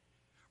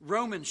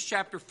 Romans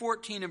chapter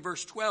 14 and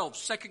verse 12,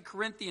 2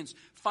 Corinthians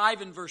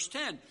 5 and verse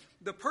 10.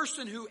 The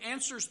person who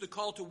answers the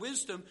call to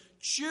wisdom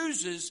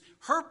chooses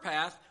her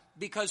path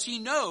because he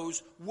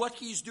knows what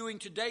he's doing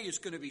today is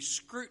going to be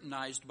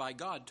scrutinized by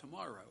God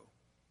tomorrow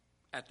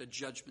at the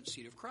judgment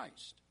seat of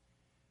Christ.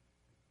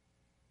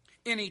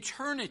 In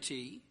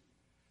eternity,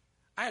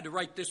 I had to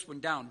write this one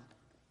down.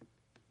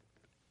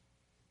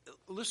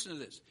 Listen to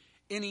this.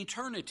 In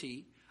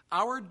eternity,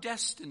 our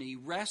destiny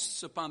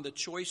rests upon the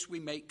choice we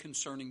make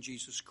concerning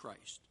Jesus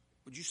Christ.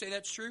 Would you say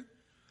that's true?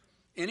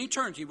 In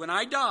eternity, when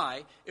I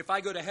die, if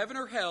I go to heaven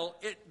or hell,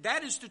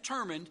 that is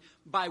determined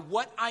by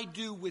what I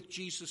do with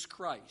Jesus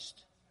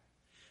Christ.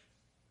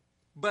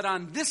 But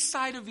on this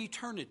side of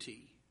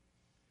eternity,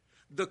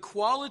 the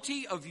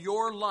quality of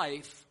your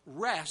life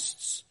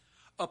rests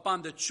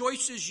upon the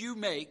choices you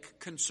make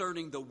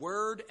concerning the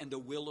Word and the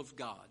will of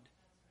God.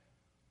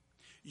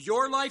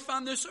 Your life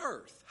on this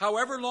earth,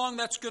 however long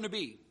that's going to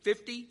be,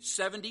 50,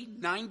 70,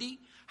 90,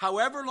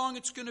 however long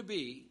it's going to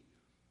be,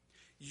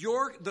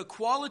 the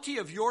quality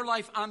of your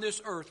life on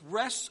this earth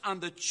rests on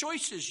the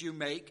choices you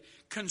make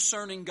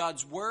concerning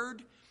God's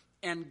word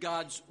and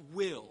God's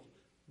will.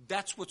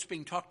 That's what's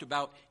being talked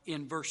about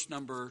in verse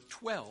number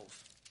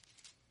 12.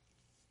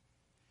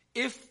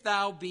 If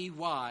thou be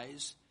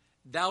wise,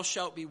 thou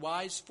shalt be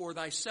wise for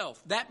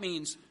thyself. That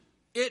means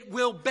it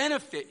will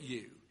benefit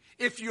you.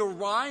 If you're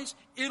wise,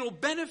 it'll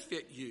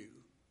benefit you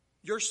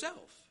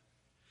yourself.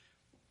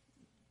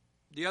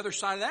 The other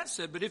side of that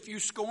said, but if you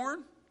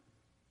scorn,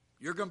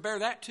 you're going to bear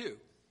that too.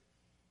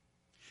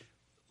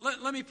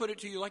 Let me put it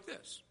to you like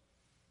this.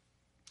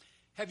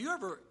 Have you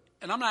ever,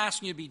 and I'm not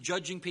asking you to be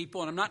judging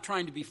people, and I'm not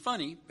trying to be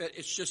funny, but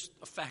it's just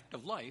a fact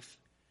of life.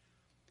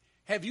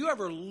 Have you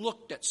ever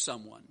looked at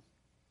someone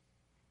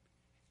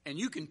and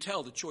you can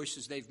tell the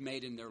choices they've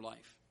made in their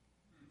life?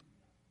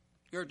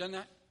 You ever done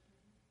that?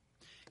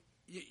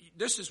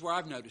 This is where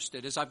I've noticed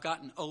it as I've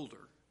gotten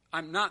older.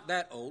 I'm not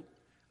that old,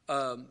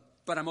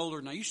 but I'm older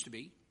than I used to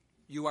be.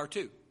 You are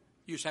too.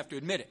 You just have to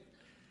admit it.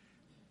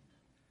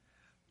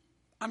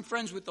 I'm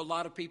friends with a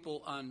lot of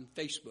people on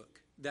Facebook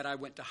that I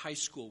went to high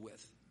school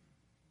with.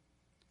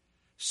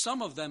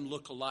 Some of them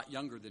look a lot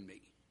younger than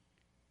me.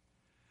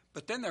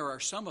 But then there are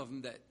some of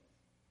them that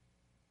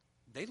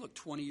they look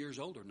 20 years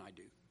older than I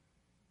do.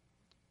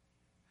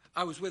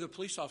 I was with a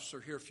police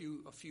officer here a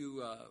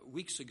few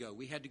weeks ago.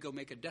 We had to go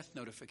make a death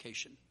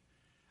notification.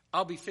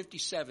 I'll be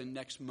 57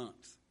 next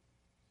month.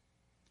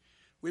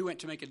 We went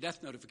to make a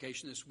death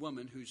notification. This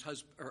woman whose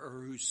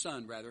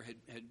son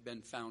had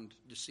been found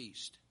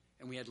deceased.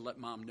 And we had to let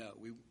mom know.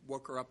 We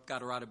woke her up,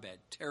 got her out of bed.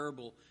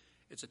 Terrible.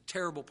 It's a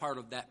terrible part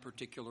of that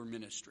particular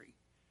ministry.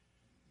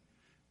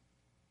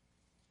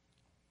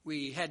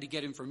 We had to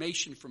get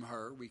information from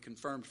her. We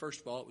confirmed,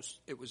 first of all,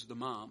 it was the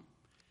mom.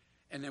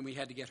 And then we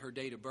had to get her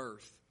date of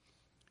birth.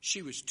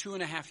 She was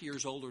 2.5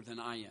 years older than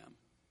I am.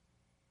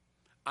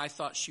 I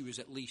thought she was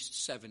at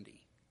least 70.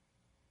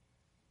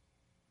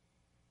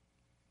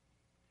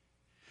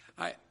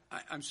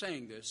 I'm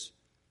saying this.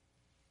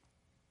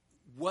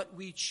 What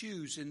we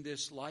choose in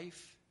this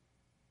life,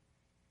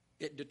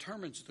 it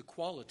determines the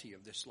quality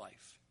of this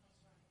life.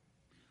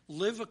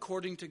 Live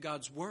according to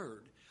God's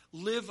word.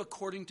 Live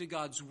according to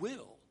God's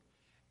will.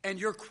 And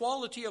your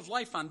quality of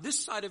life on this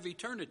side of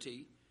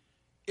eternity,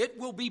 it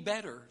will be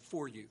better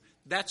for you.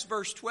 That's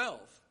verse 12.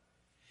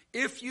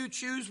 If you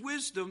choose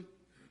wisdom,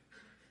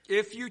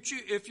 if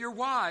you're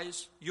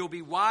wise, you'll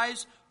be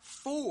wise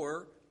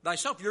for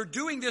thyself. You're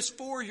doing this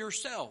for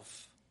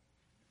yourself.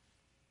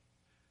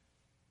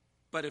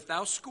 But if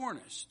thou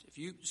scornest, if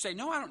you say,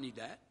 no, I don't need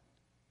that,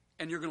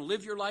 and you're going to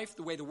live your life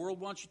the way the world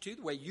wants you to,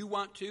 the way you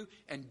want to,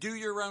 and do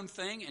your own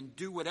thing, and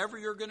do whatever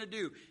you're going to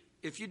do,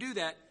 if you do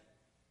that,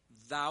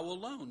 thou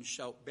alone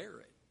shalt bear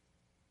it.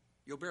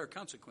 You'll bear a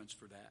consequence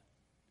for that.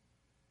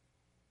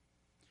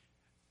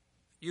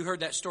 You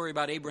heard that story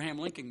about Abraham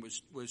Lincoln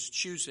was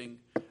choosing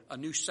a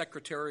new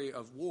Secretary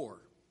of War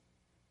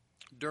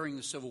during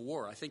the Civil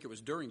War. I think it was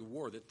during the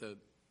war that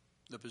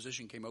the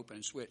position came open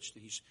and switched.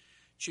 He's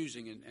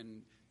choosing,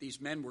 and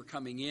these men were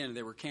coming in, and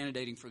they were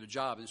candidating for the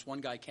job. And this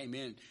one guy came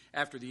in.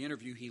 After the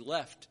interview, he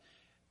left,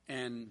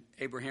 and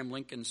Abraham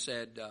Lincoln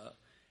said,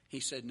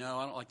 no,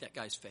 I don't like that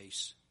guy's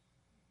face.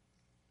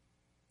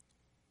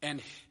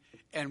 And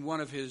one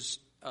of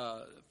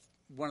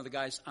the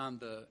guys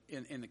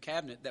in the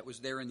cabinet that was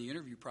there in the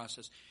interview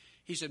process,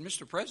 he said,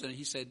 Mr. President,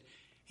 he said,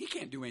 he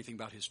can't do anything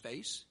about his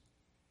face.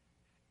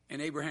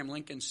 And Abraham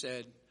Lincoln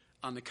said,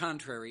 on the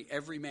contrary,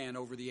 every man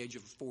over the age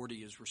of 40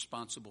 is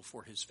responsible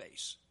for his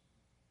face.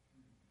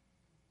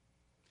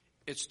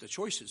 It's the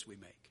choices we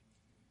make.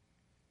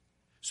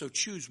 So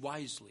choose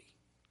wisely.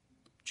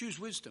 Choose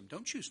wisdom.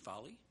 Don't choose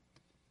folly.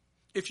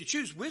 If you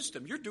choose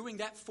wisdom, you're doing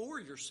that for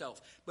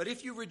yourself. But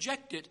if you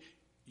reject it,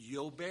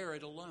 you'll bear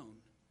it alone.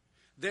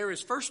 There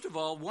is, first of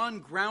all, one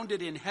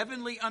grounded in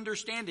heavenly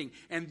understanding.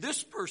 And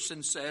this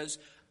person says,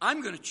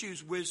 I'm going to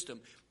choose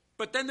wisdom.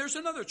 But then there's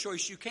another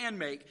choice you can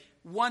make,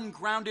 one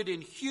grounded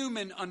in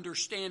human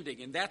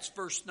understanding. And that's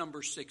verse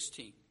number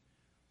 16.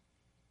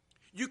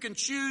 You can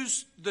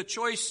choose the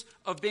choice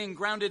of being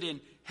grounded in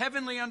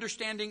heavenly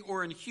understanding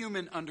or in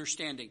human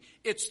understanding.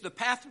 It's the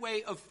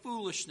pathway of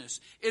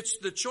foolishness. It's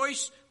the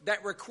choice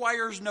that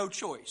requires no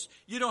choice.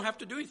 You don't have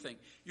to do anything.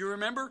 You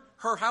remember,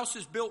 her house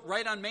is built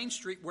right on Main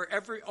Street where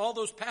all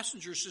those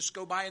passengers just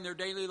go by in their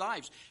daily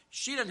lives.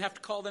 She doesn't have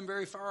to call them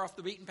very far off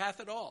the beaten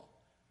path at all.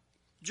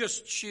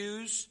 Just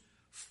choose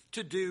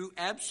to do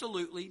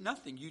absolutely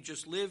nothing. You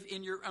just live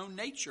in your own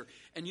nature.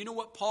 And you know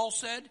what Paul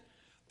said?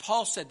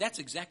 Paul said, that's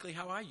exactly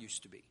how I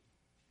used to be.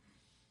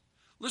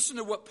 Listen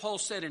to what Paul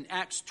said in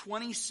Acts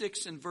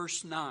 26 and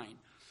verse 9.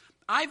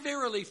 I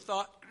verily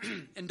thought,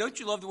 and don't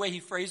you love the way he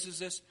phrases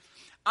this?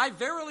 I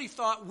verily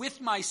thought with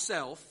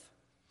myself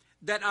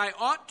that I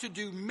ought to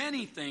do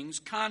many things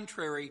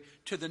contrary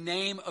to the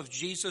name of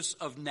Jesus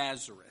of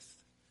Nazareth.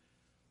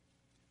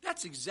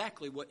 That's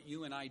exactly what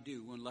you and I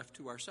do when left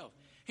to ourselves.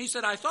 He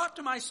said, I thought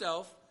to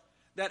myself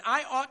that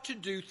I ought to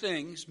do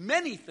things,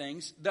 many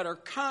things, that are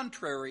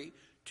contrary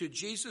to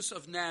Jesus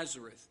of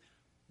Nazareth.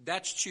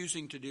 That's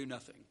choosing to do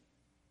nothing.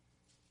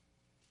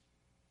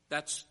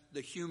 That's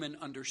the human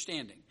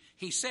understanding.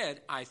 He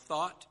said, I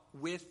thought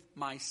with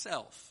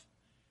myself.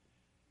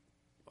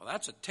 Well,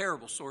 that's a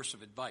terrible source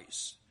of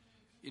advice.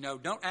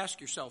 Don't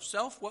ask yourself,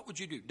 self, what would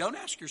you do? Don't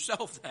ask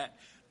yourself that.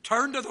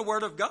 Turn to the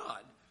Word of God.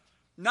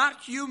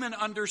 Not human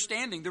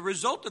understanding. The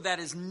result of that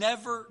is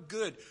never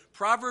good.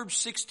 Proverbs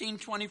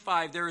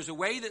 16:25, there is a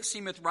way that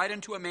seemeth right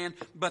unto a man,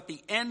 but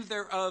the end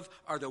thereof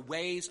are the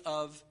ways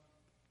of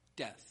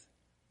death.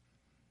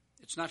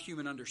 It's not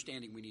human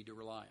understanding we need to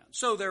rely on.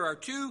 So there are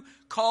two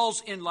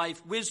calls in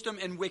life, wisdom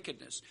and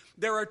wickedness.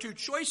 There are two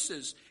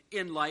choices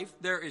in life.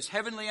 There is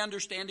heavenly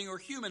understanding or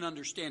human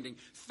understanding.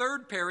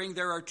 Third pairing,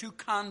 there are two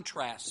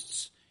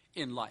contrasts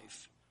in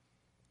life.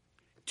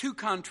 Two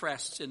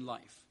contrasts in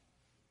life.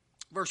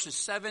 Verses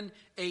 7,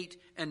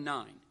 8, and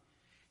 9.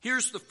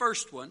 Here's the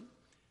first one.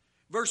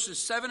 Verses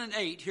 7 and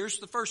 8, here's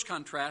the first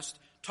contrast,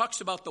 talks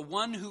about the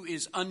one who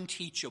is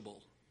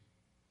unteachable.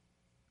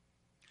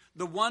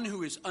 The one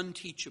who is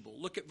unteachable.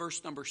 Look at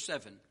verse number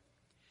 7.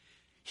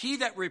 He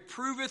that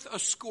reproveth a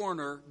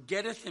scorner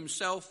getteth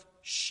himself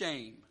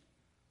shame.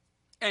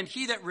 And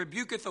he that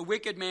rebuketh a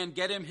wicked man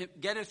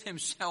getteth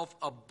himself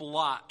a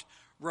blot.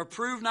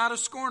 Reprove not a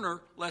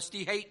scorner, lest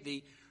he hate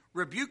thee.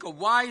 Rebuke a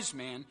wise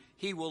man,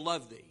 he will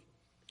love thee.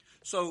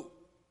 So,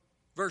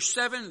 verse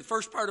 7, the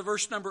first part of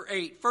verse number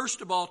 8,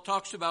 first of all,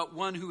 talks about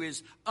one who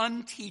is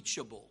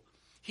unteachable.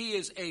 He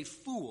is a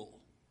fool,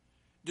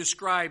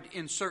 described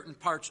in certain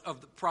parts of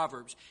the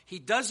Proverbs. He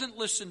doesn't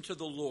listen to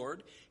the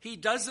Lord. He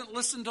doesn't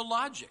listen to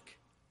logic.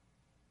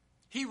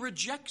 He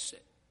rejects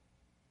it.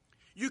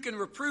 You can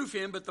reprove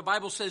him, but the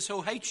Bible says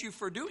he'll hate you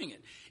for doing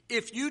it.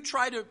 If you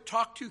try to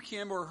talk to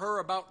him or her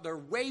about their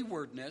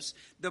waywardness,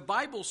 the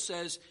Bible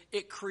says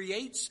it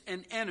creates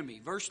an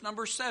enemy. Verse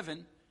number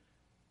 7,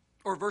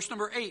 or verse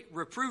number 8,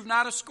 reprove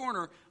not a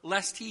scorner,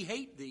 lest he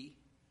hate thee.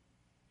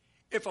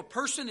 If a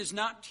person is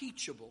not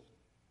teachable,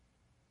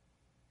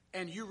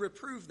 and you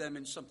reprove them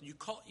in something,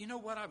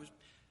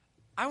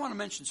 I want to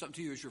mention something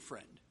to you as your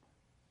friend.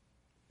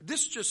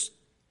 This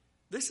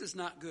is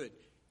not good.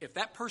 If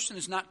that person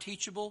is not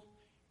teachable,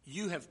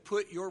 you have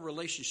put your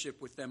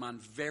relationship with them on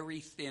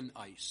very thin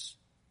ice.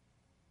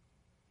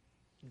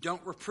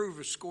 Don't reprove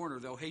a scorner,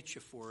 they'll hate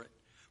you for it.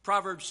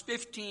 Proverbs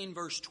 15,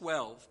 verse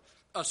 12.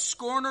 A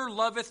scorner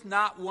loveth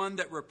not one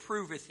that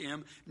reproveth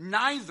him,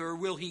 neither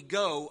will he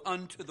go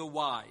unto the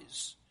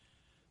wise.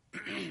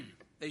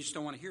 They just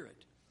don't want to hear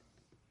it.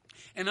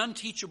 An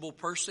unteachable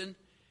person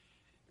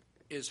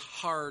is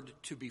hard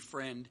to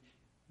befriend.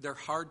 They're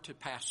hard to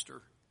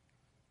pastor.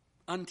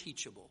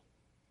 Unteachable.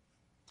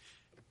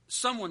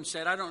 Someone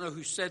said, I don't know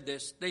who said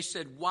this, they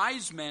said,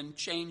 wise men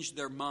change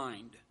their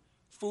mind.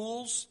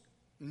 Fools,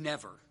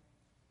 never.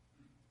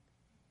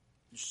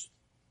 Just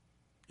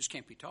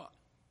can't be taught.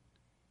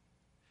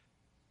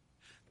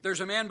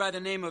 There's a man by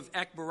the name of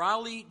Akbar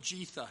Ali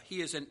Jitha.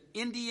 He is an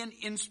Indian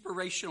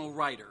inspirational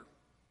writer.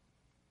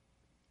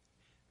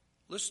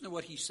 Listen to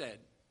what he said.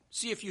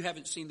 See if you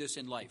haven't seen this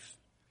in life.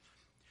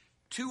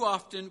 Too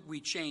often we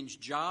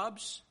change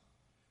jobs,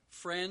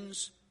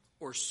 friends,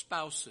 or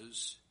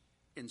spouses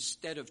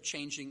instead of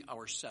changing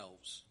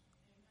ourselves.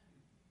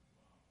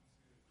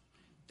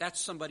 That's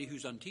somebody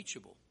who's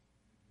unteachable.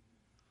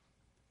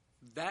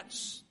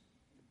 That's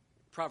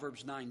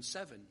Proverbs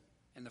 9:7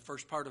 and the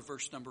first part of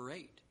verse number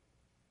 8.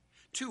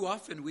 Too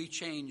often we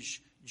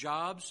change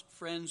jobs,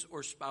 friends,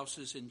 or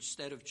spouses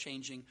instead of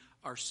changing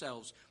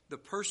ourselves. The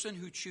person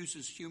who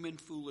chooses human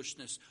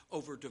foolishness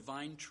over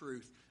divine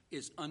truth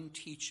is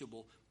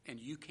unteachable, and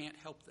you can't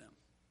help them.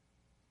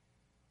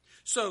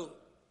 So,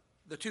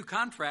 the two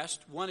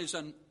contrast, one is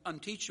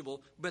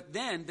unteachable, but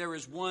then there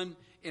is one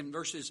in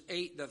verses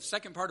 8, the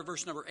second part of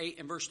verse number 8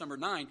 and verse number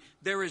 9,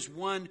 there is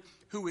one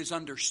who is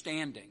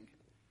understanding.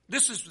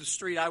 This is the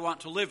street I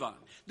want to live on.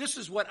 This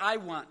is what I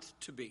want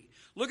to be.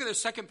 Look at the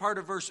second part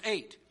of verse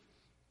 8.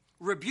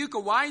 Rebuke a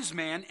wise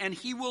man, and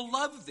he will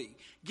love thee.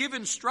 Give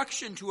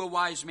instruction to a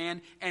wise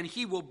man, and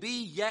he will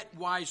be yet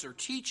wiser.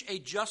 Teach a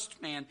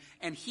just man,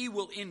 and he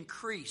will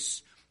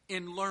increase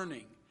in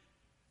learning.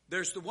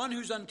 There's the one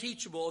who's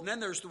unteachable, and then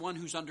there's the one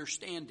who's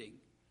understanding.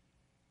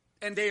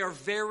 And they are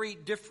very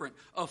different.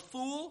 A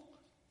fool,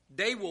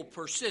 they will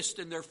persist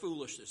in their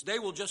foolishness. They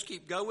will just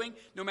keep going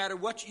no matter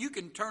what. You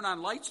can turn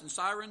on lights and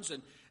sirens,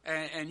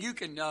 and you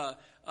can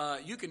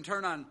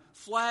turn on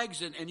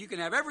flags, and you can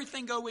have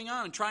everything going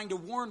on and trying to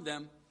warn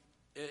them.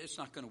 It's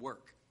not going to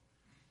work.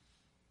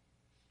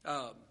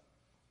 But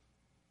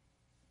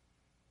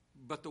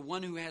the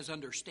one who has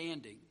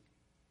understanding,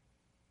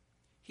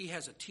 he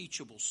has a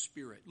teachable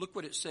spirit. Look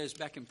what it says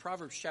back in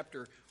Proverbs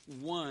chapter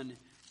 1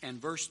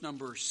 and verse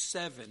number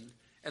 7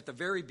 at the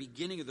very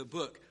beginning of the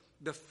book.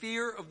 The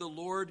fear of the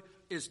Lord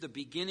is the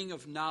beginning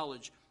of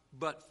knowledge,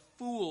 but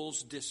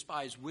fools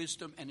despise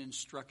wisdom and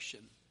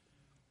instruction.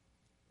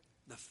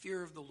 The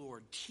fear of the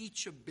Lord,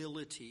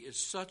 teachability, is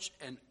such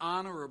an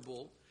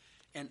honorable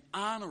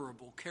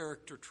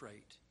character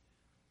trait.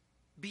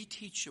 Be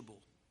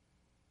teachable.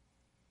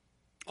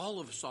 All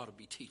of us ought to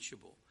be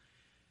teachable.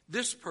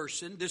 This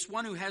person, this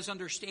one who has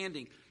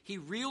understanding, he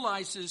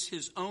realizes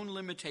his own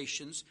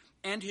limitations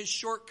and his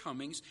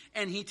shortcomings,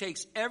 and he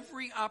takes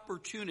every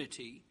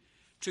opportunity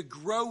to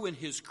grow in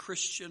his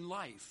Christian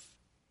life.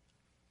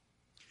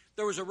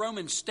 There was a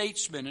Roman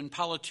statesman and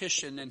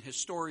politician and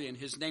historian.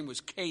 His name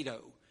was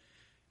Cato.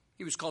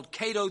 He was called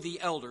Cato the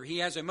Elder. He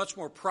has a much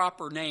more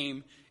proper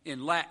name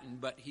in Latin,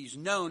 but he's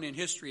known in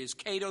history as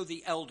Cato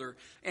the Elder.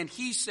 And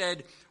he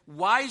said,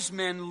 wise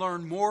men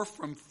learn more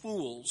from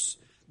fools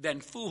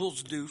than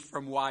fools do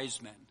from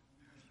wise men.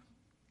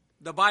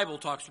 The Bible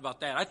talks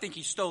about that. I think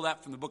he stole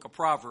that from the book of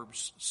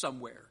Proverbs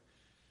somewhere.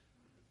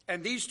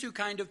 And these two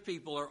kind of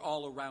people are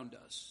all around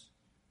us.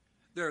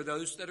 There are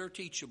those that are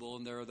teachable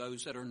and there are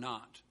those that are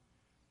not.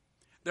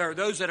 There are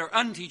those that are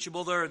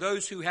unteachable. There are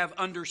those who have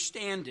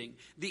understanding.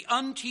 The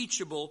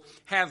unteachable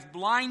have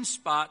blind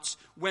spots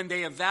when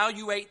they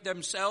evaluate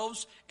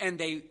themselves and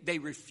they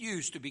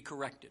refuse to be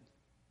corrected.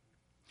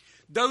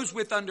 Those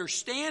with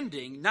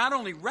understanding not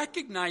only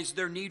recognize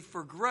their need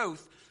for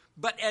growth,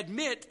 but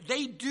admit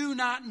they do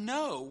not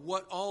know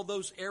what all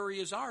those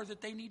areas are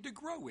that they need to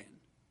grow in.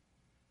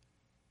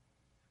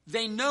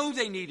 They know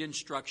they need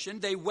instruction.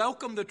 They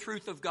welcome the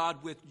truth of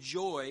God with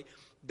joy.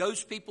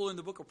 Those people in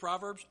the book of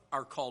Proverbs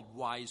are called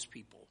wise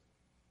people.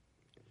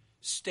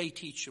 Stay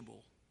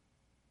teachable.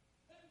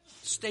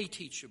 Stay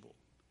teachable.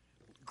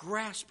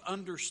 Grasp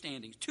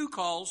understanding. 2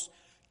 calls,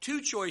 2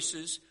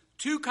 choices,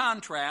 2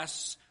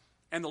 contrasts,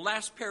 and the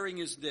last pairing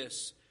is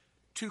this: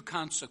 2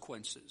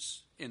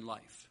 consequences in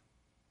life.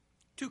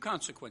 2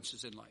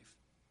 consequences in life.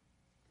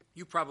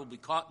 You probably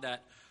caught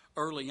that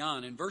early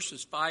on. In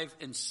verses 5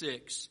 and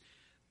 6,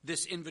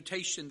 this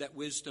invitation that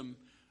wisdom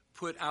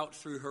put out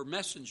through her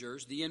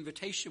messengers, the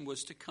invitation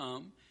was to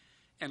come,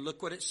 and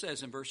look what it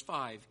says in verse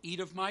 5. Eat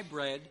of my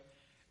bread,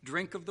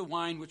 drink of the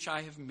wine which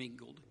I have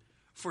mingled.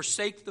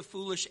 Forsake the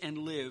foolish and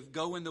live.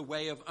 Go in the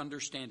way of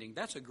understanding.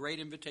 That's a great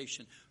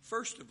invitation.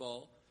 First of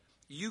all,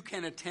 you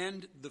can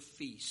attend the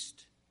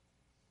feast.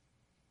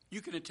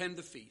 You can attend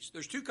the feast.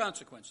 There's 2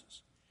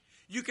 consequences.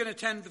 You can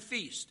attend the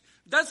feast.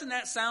 Doesn't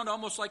that sound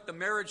almost like the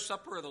marriage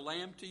supper of the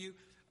Lamb to you?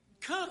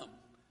 Come.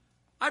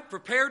 I've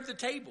prepared the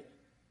table.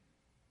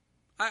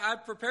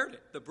 I've prepared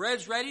it. The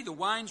bread's ready. The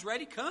wine's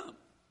ready. Come.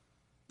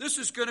 This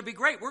is going to be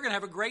great. We're going to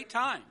have a great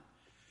time.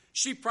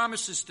 She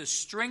promises to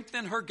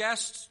strengthen her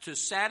guests, to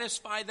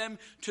satisfy them,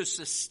 to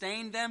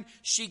sustain them.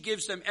 She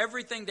gives them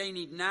everything they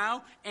need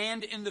now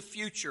and in the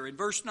future. In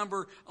verse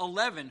number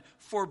 11,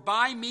 for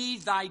by me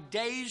thy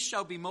days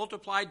shall be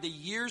multiplied, the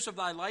years of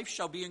thy life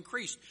shall be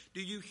increased.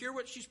 Do you hear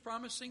what she's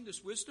promising,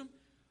 this wisdom?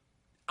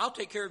 I'll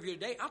take care of you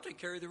today. I'll take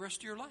care of the rest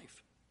of your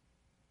life.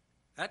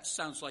 That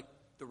sounds like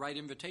the right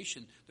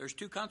invitation. There's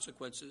 2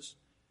 consequences.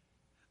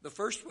 The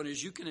first one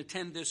is you can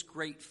attend this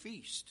great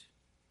feast.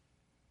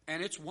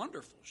 And it's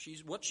wonderful.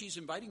 What she's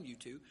inviting you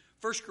to.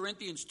 1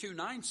 Corinthians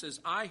 2:9 says,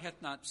 eye hath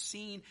not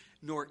seen,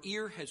 nor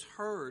ear has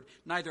heard,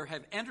 neither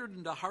have entered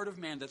into the heart of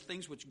man the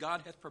things which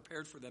God hath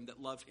prepared for them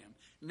that love him,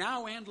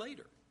 now and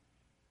later.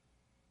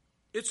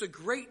 It's a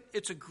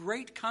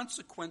great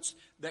consequence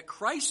that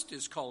Christ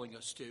is calling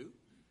us to.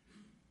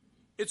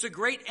 It's a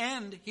great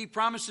end. He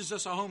promises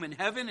us a home in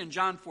heaven in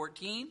John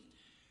 14.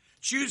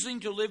 Choosing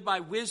to live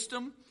by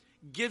wisdom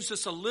gives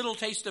us a little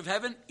taste of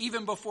heaven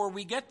even before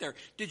we get there.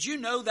 Did you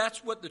know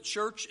that's what the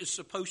church is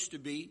supposed to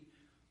be?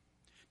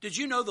 Did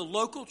you know the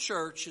local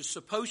church is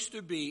supposed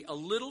to be a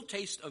little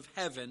taste of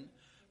heaven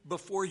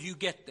before you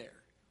get there?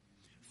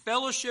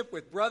 Fellowship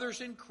with brothers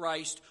in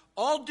Christ,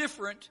 all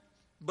different,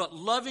 but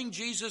loving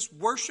Jesus,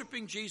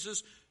 worshiping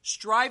Jesus,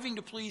 striving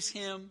to please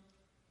him.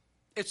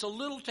 It's a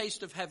little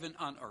taste of heaven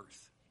on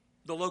earth.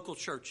 The local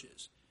church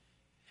is.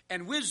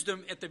 And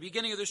wisdom at the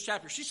beginning of this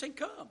chapter, she's saying,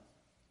 come.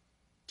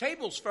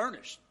 Table's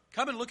furnished.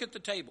 Come and look at the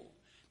table.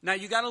 Now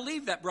you got to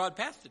leave that broad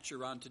path that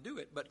you're on to do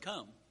it, but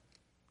come.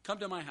 Come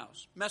to my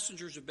house.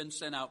 Messengers have been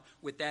sent out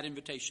with that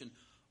invitation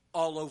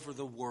all over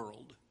the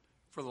world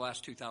for the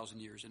last 2,000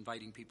 years,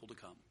 inviting people to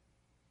come.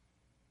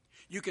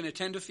 You can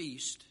attend a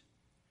feast,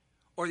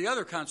 or the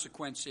other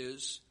consequence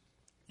is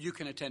you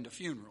can attend a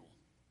funeral.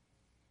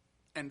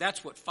 And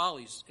that's what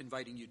Folly's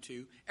inviting you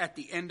to at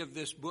the end of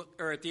this book,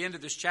 or at the end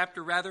of this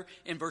chapter rather,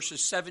 in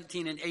verses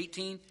 17 and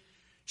 18.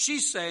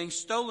 She's saying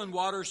stolen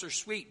waters are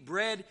sweet.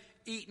 Bread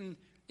eaten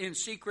in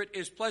secret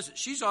is pleasant.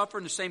 She's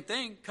offering the same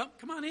thing.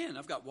 Come on in.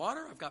 I've got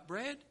water. I've got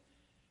bread.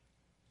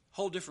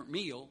 Whole different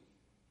meal.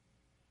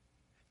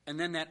 And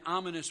then that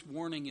ominous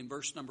warning in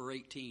verse number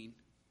 18.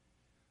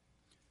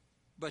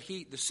 But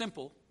the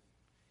simple,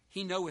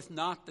 he knoweth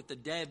not that the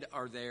dead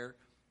are there,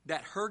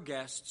 that her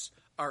guests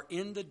are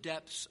in the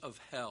depths of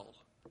hell.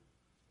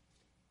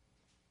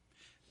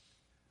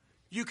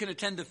 You can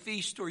attend the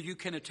feast or you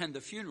can attend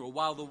the funeral.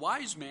 While the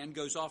wise man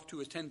goes off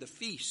to attend the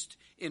feast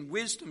in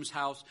wisdom's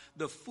house,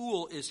 the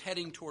fool is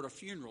heading toward a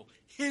funeral,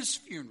 his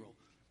funeral,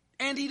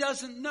 and he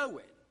doesn't know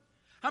it.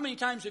 How many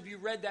times have you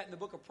read that in the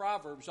book of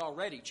Proverbs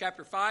already?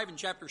 Chapter 5 and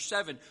chapter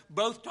 7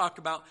 both talk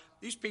about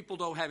these people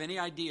don't have any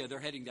idea they're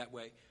heading that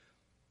way.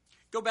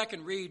 Go back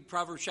and read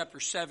Proverbs chapter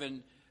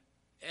 7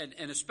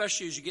 and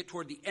especially as you get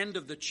toward the end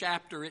of the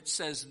chapter, it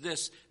says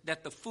this,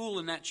 that the fool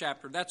in that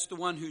chapter, that's the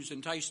one who's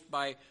enticed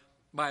by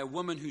a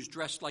woman who's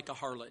dressed like a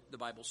harlot, the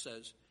Bible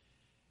says.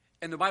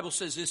 And the Bible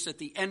says this at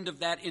the end of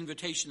that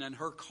invitation and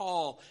her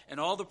call and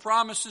all the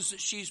promises that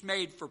she's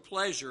made for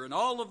pleasure and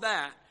all of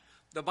that,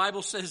 the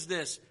Bible says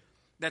this,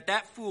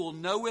 that fool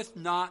knoweth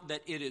not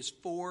that it is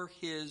for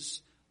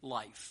his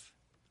life.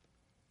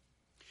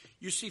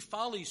 You see,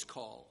 folly's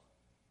call,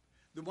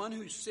 the one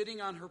who's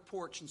sitting on her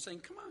porch and saying,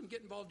 come on,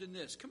 get involved in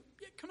this. Come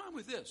on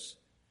with this.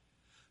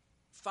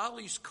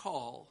 Folly's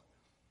call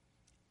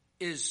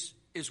is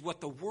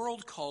what the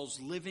world calls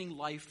living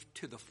life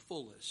to the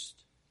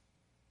fullest.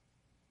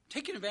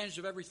 Taking advantage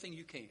of everything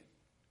you can.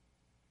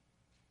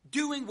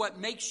 Doing what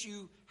makes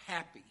you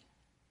happy.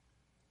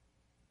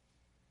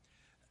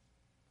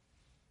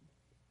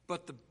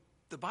 But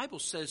the Bible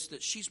says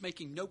that she's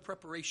making no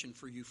preparation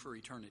for you for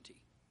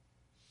eternity.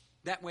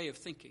 That way of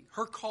thinking.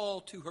 Her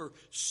call to her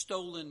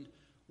stolen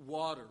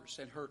waters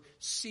and her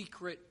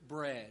secret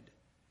bread.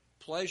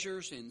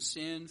 Pleasures in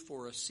sin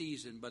for a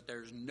season, but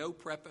there's no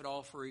prep at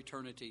all for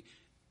eternity.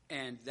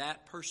 And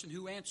that person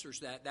who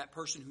answers that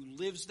person who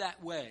lives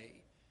that way,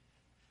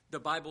 the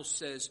Bible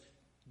says,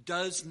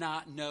 does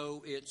not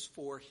know it's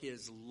for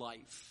his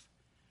life.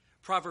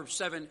 Proverbs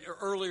 7,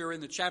 earlier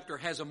in the chapter,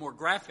 has a more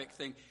graphic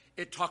thing.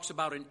 It talks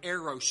about an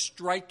arrow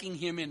striking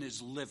him in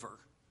his liver.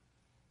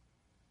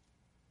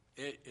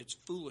 It's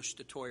foolish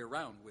to toy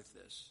around with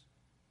this.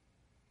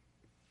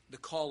 The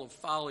call of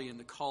folly and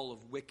the call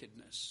of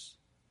wickedness.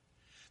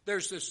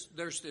 There's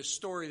this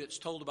story that's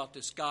told about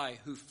this guy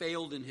who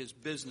failed in his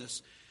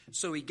business,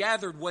 so he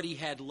gathered what he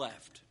had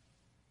left.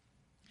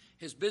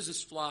 His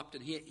business flopped,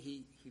 and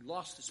he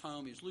lost his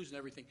home. He was losing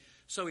everything.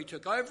 So he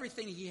took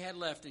everything he had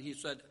left, and he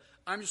said,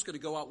 I'm just going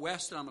to go out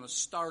west, and I'm going to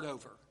start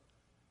over.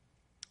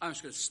 I'm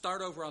just going to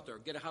start over out there,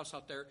 get a house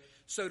out there.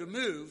 So to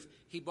move,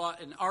 he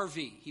bought an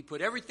RV. He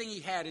put everything he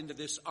had into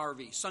this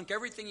RV, sunk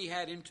everything he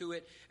had into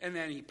it, and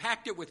then he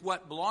packed it with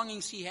what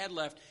belongings he had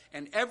left,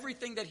 and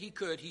everything that he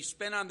could, he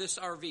spent on this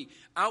RV,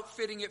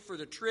 outfitting it for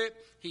the trip.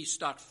 He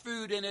stocked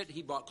food in it.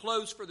 He bought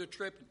clothes for the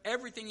trip.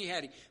 Everything he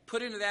had, he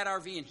put into that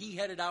RV, and he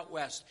headed out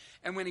west.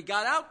 And when he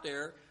got out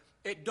there,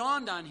 it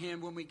dawned on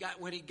him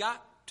when he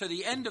got to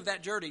the end of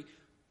that journey,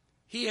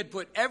 he had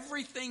put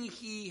everything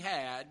he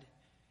had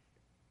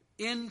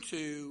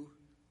into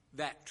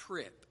that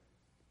trip,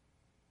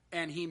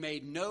 and he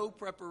made no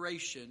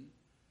preparation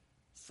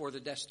for the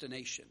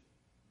destination.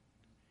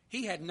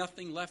 He had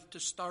nothing left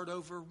to start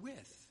over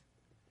with.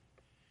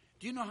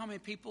 Do you know how many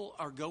people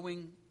are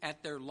going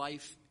at their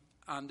life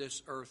on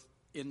this earth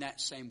in that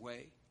same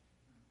way?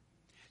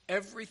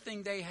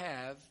 Everything they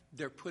have,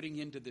 they're putting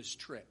into this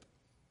trip,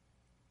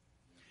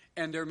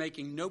 and they're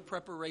making no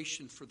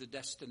preparation for the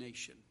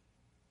destination.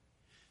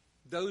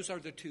 Those are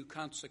the two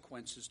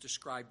consequences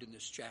described in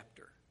this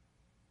chapter.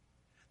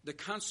 The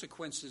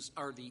consequences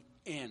are the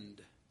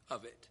end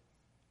of it.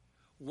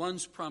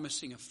 One's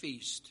promising a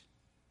feast.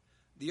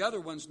 The other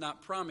one's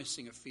not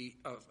promising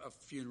a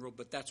funeral,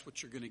 but that's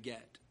what you're going to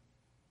get.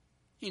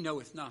 He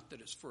knoweth not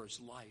that it's for his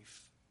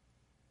life.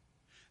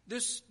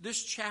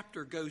 This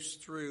chapter goes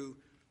through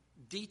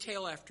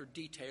detail after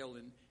detail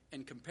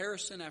and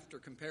comparison after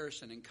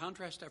comparison and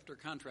contrast after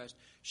contrast,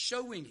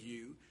 showing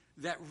you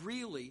that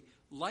really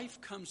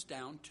life comes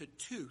down to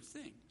two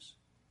things.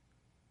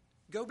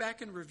 Go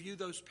back and review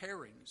those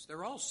pairings.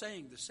 They're all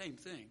saying the same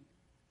thing.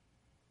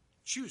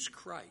 Choose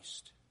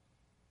Christ.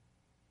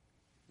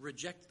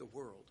 Reject the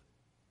world.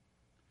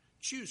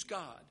 Choose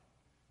God.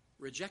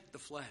 Reject the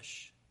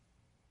flesh.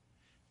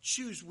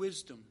 Choose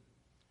wisdom.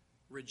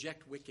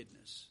 Reject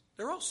wickedness.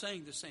 They're all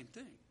saying the same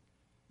thing.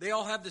 They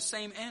all have the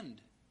same end.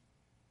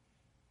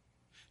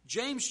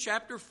 James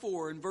chapter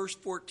 4 and verse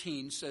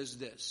 14 says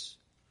this.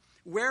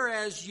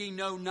 Whereas ye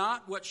know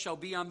not what shall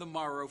be on the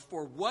morrow,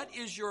 for what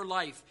is your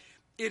life?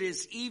 It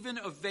is even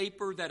a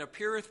vapor that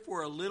appeareth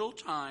for a little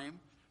time,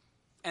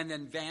 and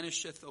then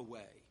vanisheth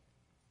away.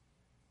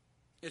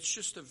 It's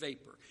just a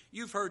vapor.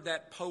 You've heard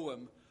that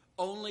poem,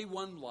 only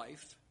one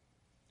life,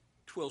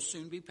 'twill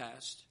soon be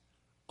past.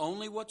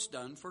 Only what's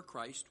done for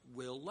Christ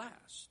will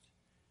last.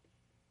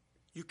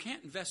 You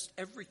can't invest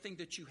everything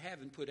that you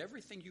have and put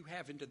everything you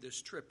have into this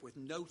trip with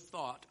no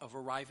thought of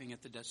arriving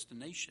at the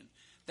destination.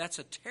 That's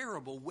a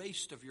terrible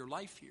waste of your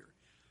life here.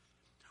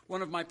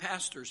 One of my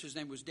pastors, his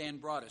name was Dan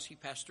Broadus. He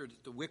pastored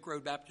at the Wick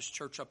Road Baptist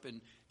Church up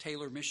in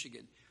Taylor,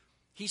 Michigan.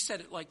 He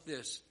said it like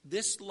this.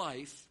 This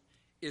life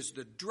is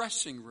the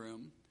dressing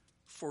room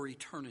for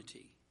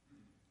eternity.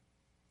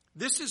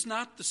 This is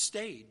not the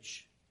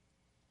stage.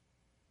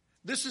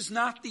 This is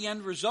not the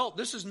end result.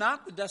 This is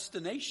not the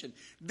destination.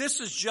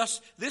 This is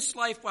just this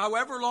life,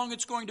 however long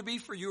it's going to be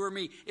for you or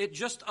me. It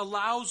just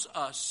allows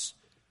us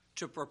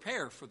to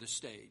prepare for the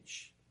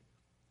stage,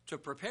 to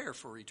prepare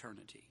for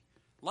eternity.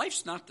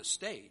 Life's not the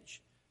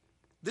stage.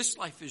 This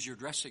life is your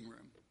dressing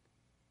room.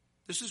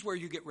 This is where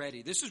you get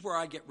ready. This is where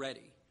I get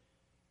ready.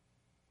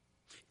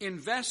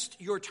 Invest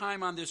your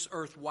time on this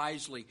earth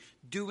wisely,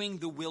 doing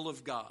the will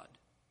of God.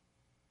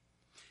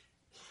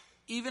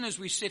 even as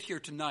we sit here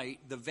tonight,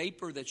 the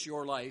vapor that's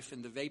your life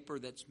and the vapor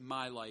that's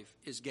my life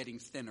is getting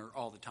thinner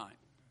all the time.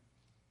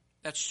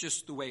 That's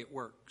just the way it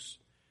works.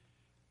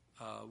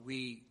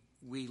 We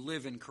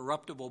live in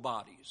corruptible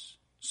bodies.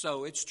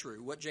 So it's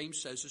true. What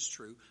James says is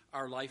true.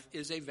 Our life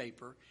is a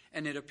vapor,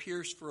 and it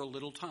appears for a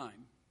little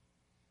time.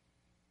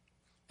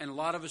 And a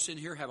lot of us in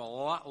here have a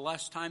lot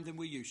less time than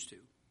we used to.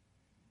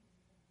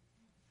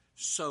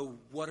 So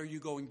what are you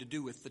going to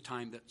do with the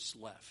time that's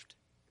left?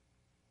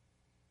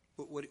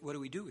 What do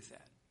we do with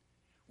that?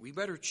 We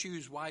better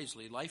choose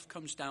wisely. Life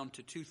comes down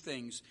to two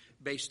things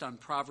based on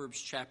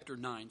Proverbs chapter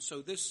 9.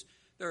 So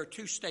there are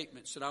two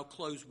statements that I'll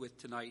close with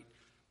tonight,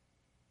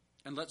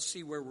 and let's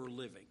see where we're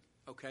living,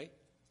 okay?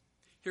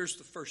 Here's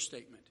the first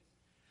statement.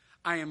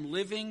 I am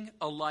living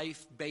a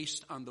life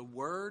based on the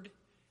word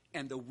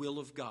and the will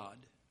of God.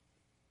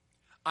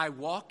 I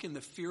walk in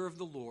the fear of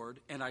the Lord,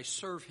 and I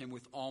serve him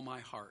with all my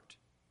heart.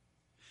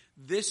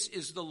 This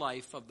is the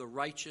life of the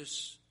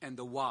righteous and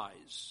the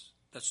wise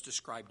that's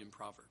described in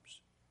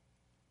Proverbs.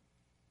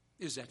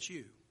 Is that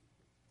you?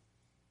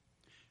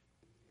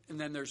 And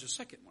then there's a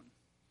second one.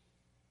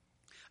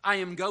 I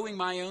am going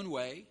my own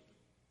way,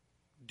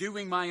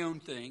 doing my own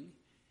thing,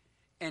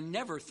 and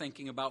never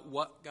thinking about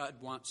what God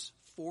wants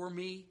for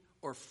me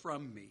or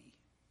from me.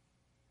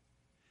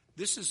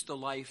 This is the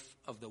life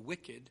of the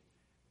wicked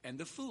and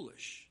the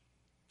foolish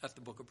that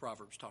the book of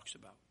Proverbs talks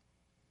about.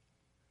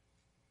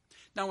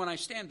 Now, when I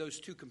stand those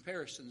two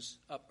comparisons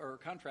up or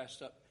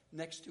contrasts up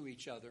next to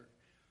each other,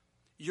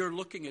 you're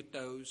looking at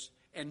those,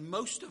 and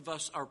most of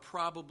us are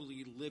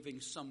probably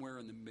living somewhere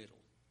in the middle.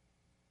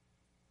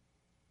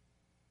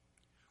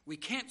 We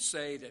can't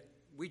say that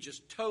we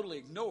just totally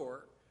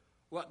ignore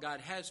what God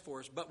has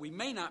for us, but we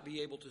may not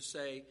be able to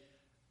say,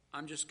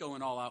 I'm just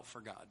going all out for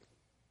God.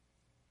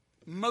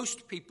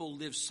 Most people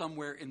live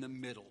somewhere in the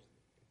middle.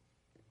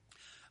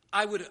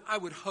 I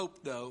would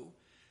hope, though,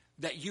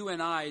 that you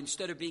and I,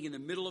 instead of being in the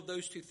middle of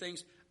those two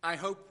things, I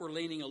hope we're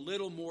leaning a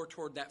little more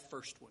toward that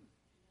first one.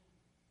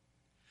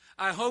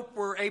 I hope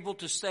we're able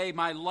to say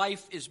my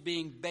life is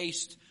being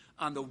based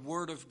on the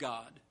Word of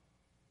God.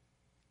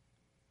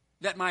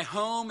 That my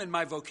home and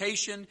my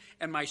vocation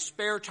and my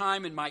spare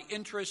time and my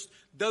interest,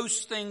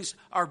 those things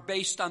are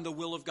based on the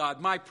will of God.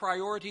 My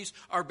priorities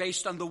are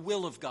based on the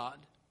will of God.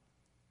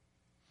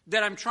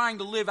 That I'm trying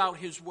to live out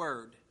His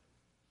Word.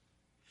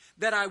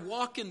 That I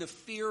walk in the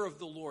fear of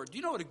the Lord. Do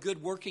you know what a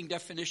good working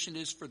definition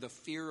is for the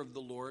fear of the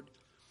Lord?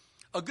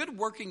 A good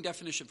working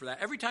definition for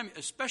that. Every time,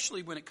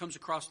 especially when it comes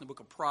across in the book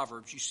of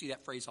Proverbs, you see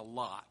that phrase a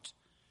lot.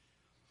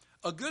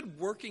 A good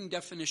working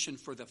definition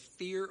for the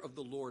fear of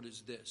the Lord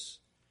is this: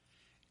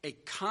 a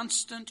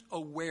constant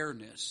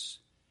awareness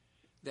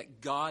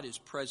that God is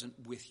present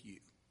with you.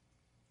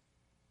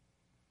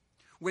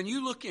 When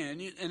you look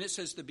in, and it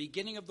says the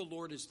beginning of the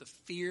Lord is the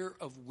fear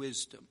of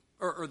wisdom,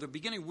 or the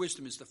beginning of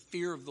wisdom is the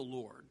fear of the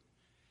Lord.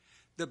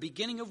 The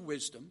beginning of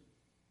wisdom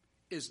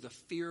is the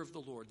fear of the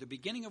Lord. The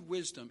beginning of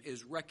wisdom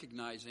is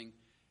recognizing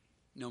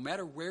no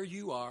matter where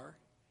you are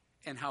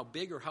and how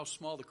big or how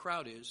small the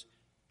crowd is,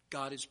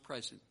 God is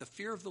present. The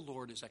fear of the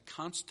Lord is a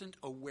constant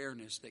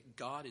awareness that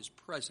God is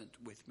present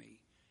with me.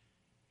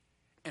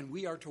 And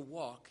we are to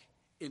walk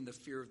in the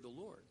fear of the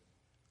Lord.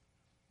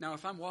 Now,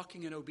 if I'm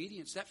walking in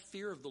obedience, that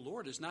fear of the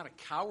Lord is not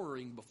a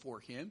cowering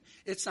before Him.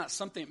 It's not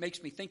something that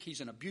makes me think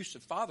He's an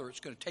abusive father. It's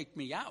going to take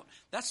me out.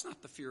 That's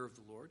not the fear of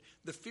the Lord.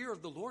 The fear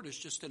of the Lord is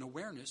just an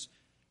awareness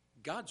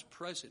God's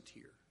present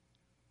here.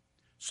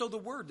 So the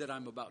word that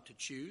I'm about to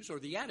choose, or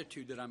the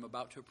attitude that I'm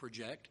about to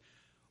project,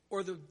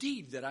 or the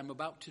deed that I'm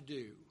about to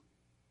do,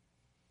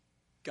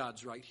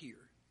 God's right here.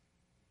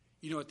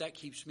 You know what? That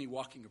keeps me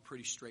walking a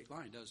pretty straight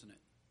line, doesn't it?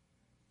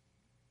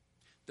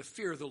 The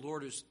fear of the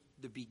Lord is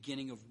the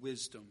beginning of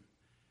wisdom.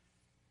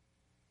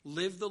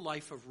 Live the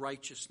life of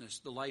righteousness,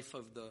 the life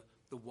of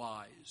the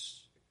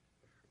wise.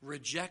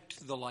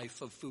 Reject the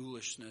life of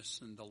foolishness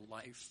and the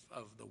life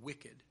of the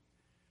wicked.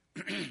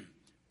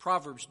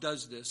 Proverbs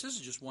does this. This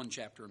is just one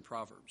chapter in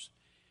Proverbs.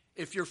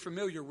 If you're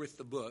familiar with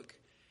the book,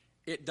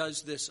 it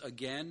does this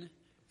again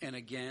and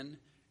again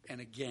and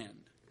again.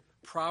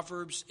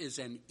 Proverbs is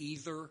an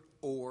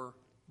either-or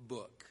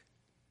book.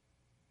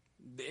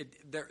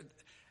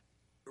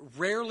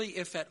 Rarely,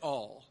 if at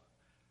all,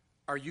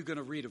 are you going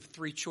to read of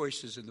three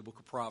choices in the book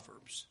of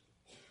Proverbs.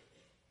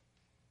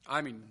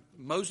 I mean,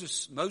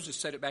 Moses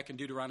said it back in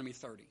Deuteronomy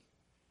 30.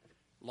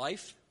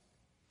 Life,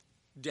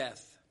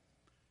 death,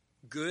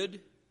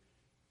 good,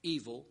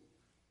 evil,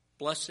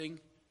 blessing,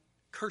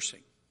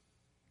 cursing.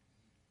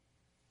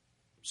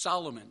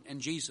 Solomon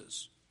and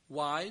Jesus,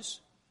 wise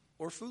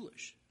or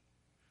foolish,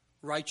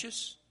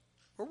 righteous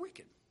or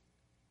wicked.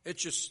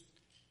 It's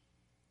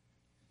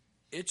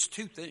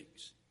two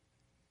things.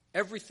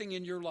 Everything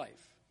in your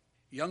life,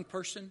 young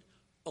person,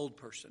 old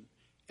person,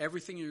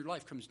 everything in your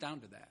life comes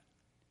down to that.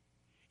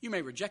 You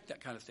may reject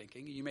that kind of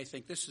thinking. You may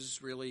think this is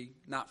really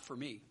not for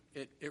me.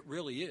 It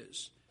really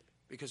is,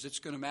 because it's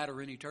going to matter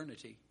in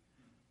eternity.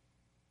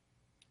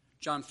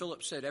 John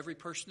Phillips said every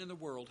person in the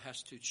world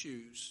has to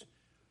choose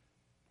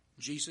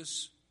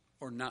Jesus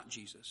or not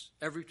Jesus.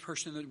 Every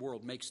person in the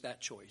world makes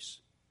that choice.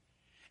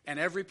 And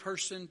every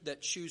person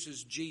that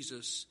chooses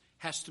Jesus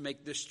has to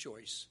make this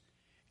choice.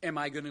 Am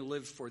I going to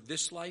live for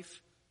this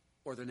life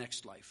or the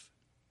next life?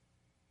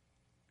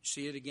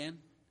 See it again?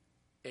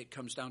 It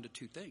comes down to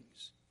two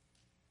things.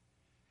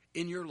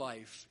 In your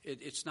life,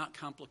 it's not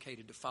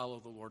complicated to follow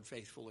the Lord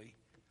faithfully.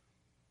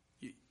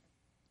 You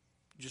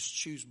just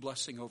choose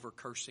blessing over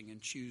cursing,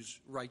 and choose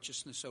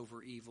righteousness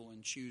over evil,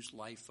 and choose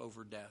life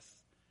over death.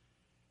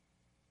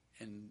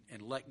 And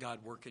let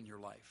God work in your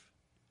life.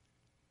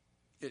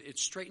 It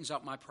straightens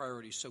out my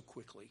priorities so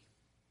quickly.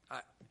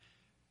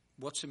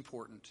 What's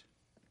important?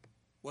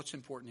 What's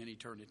important in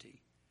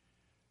eternity?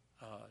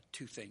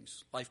 Two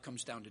things. Life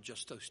comes down to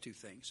just those two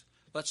things.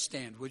 Let's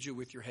stand, would you,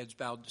 with your heads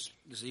bowed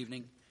this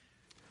evening?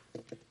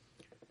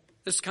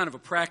 This is kind of a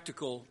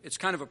practical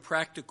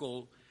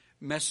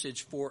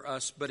message for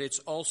us, but it's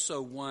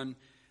also one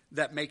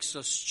that makes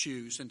us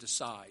choose and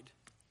decide.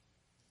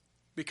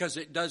 Because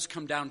it does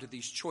come down to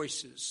these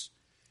choices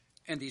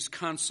and these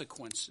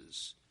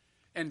consequences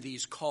and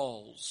these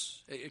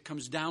calls. It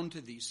comes down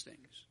to these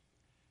things.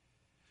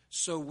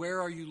 So where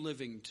are you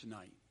living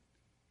tonight?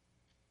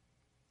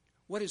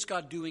 What is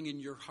God doing in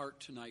your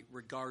heart tonight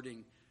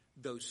regarding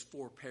those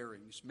four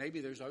pairings?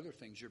 Maybe there's other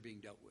things you're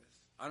being dealt with.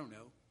 I don't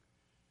know.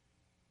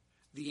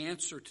 The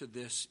answer to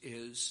this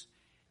is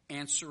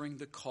answering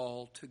the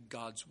call to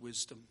God's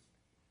wisdom.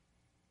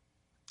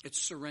 It's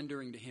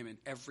surrendering to Him in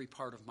every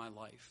part of my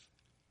life.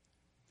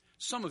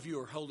 Some of you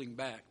are holding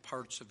back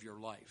parts of your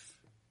life.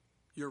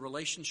 Your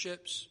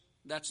relationships,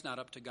 that's not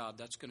up to God.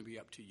 That's going to be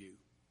up to you.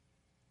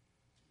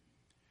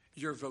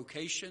 Your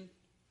vocation,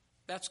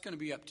 that's going to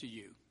be up to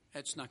you.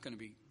 God's not going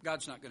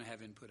to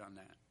have input on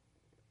that.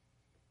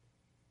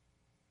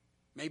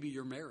 Maybe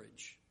your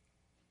marriage.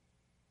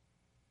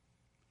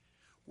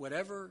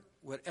 Whatever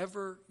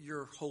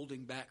you're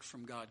holding back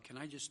from God, can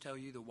I just tell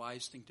you the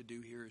wise thing to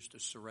do here is to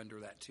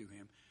surrender that to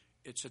Him.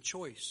 It's a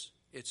choice.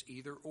 It's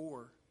either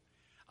or.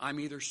 I'm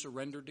either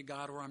surrendered to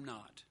God or I'm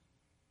not.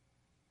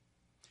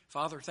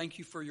 Father, thank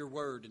you for your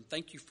word, and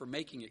thank you for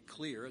making it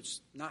clear.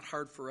 It's not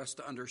hard for us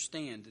to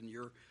understand, and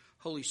your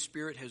Holy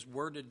Spirit has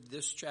worded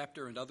this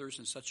chapter and others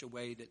in such a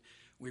way that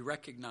we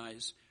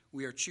recognize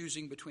we are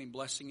choosing between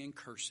blessing and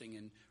cursing,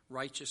 and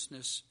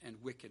righteousness and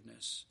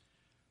wickedness.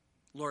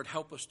 Lord,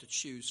 help us to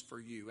choose for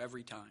you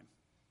every time.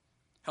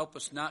 Help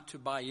us not to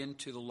buy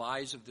into the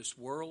lies of this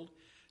world,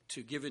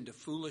 to give into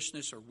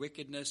foolishness or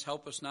wickedness.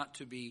 Help us not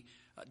to be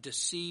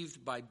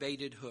deceived by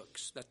baited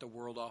hooks that the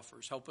world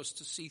offers. Help us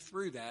to see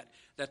through that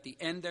the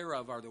end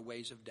thereof are the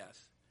ways of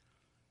death.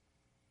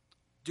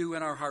 Do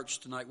in our hearts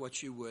tonight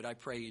what you would, I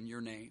pray in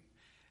your name.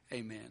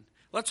 Amen.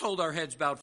 Let's hold our heads bowed.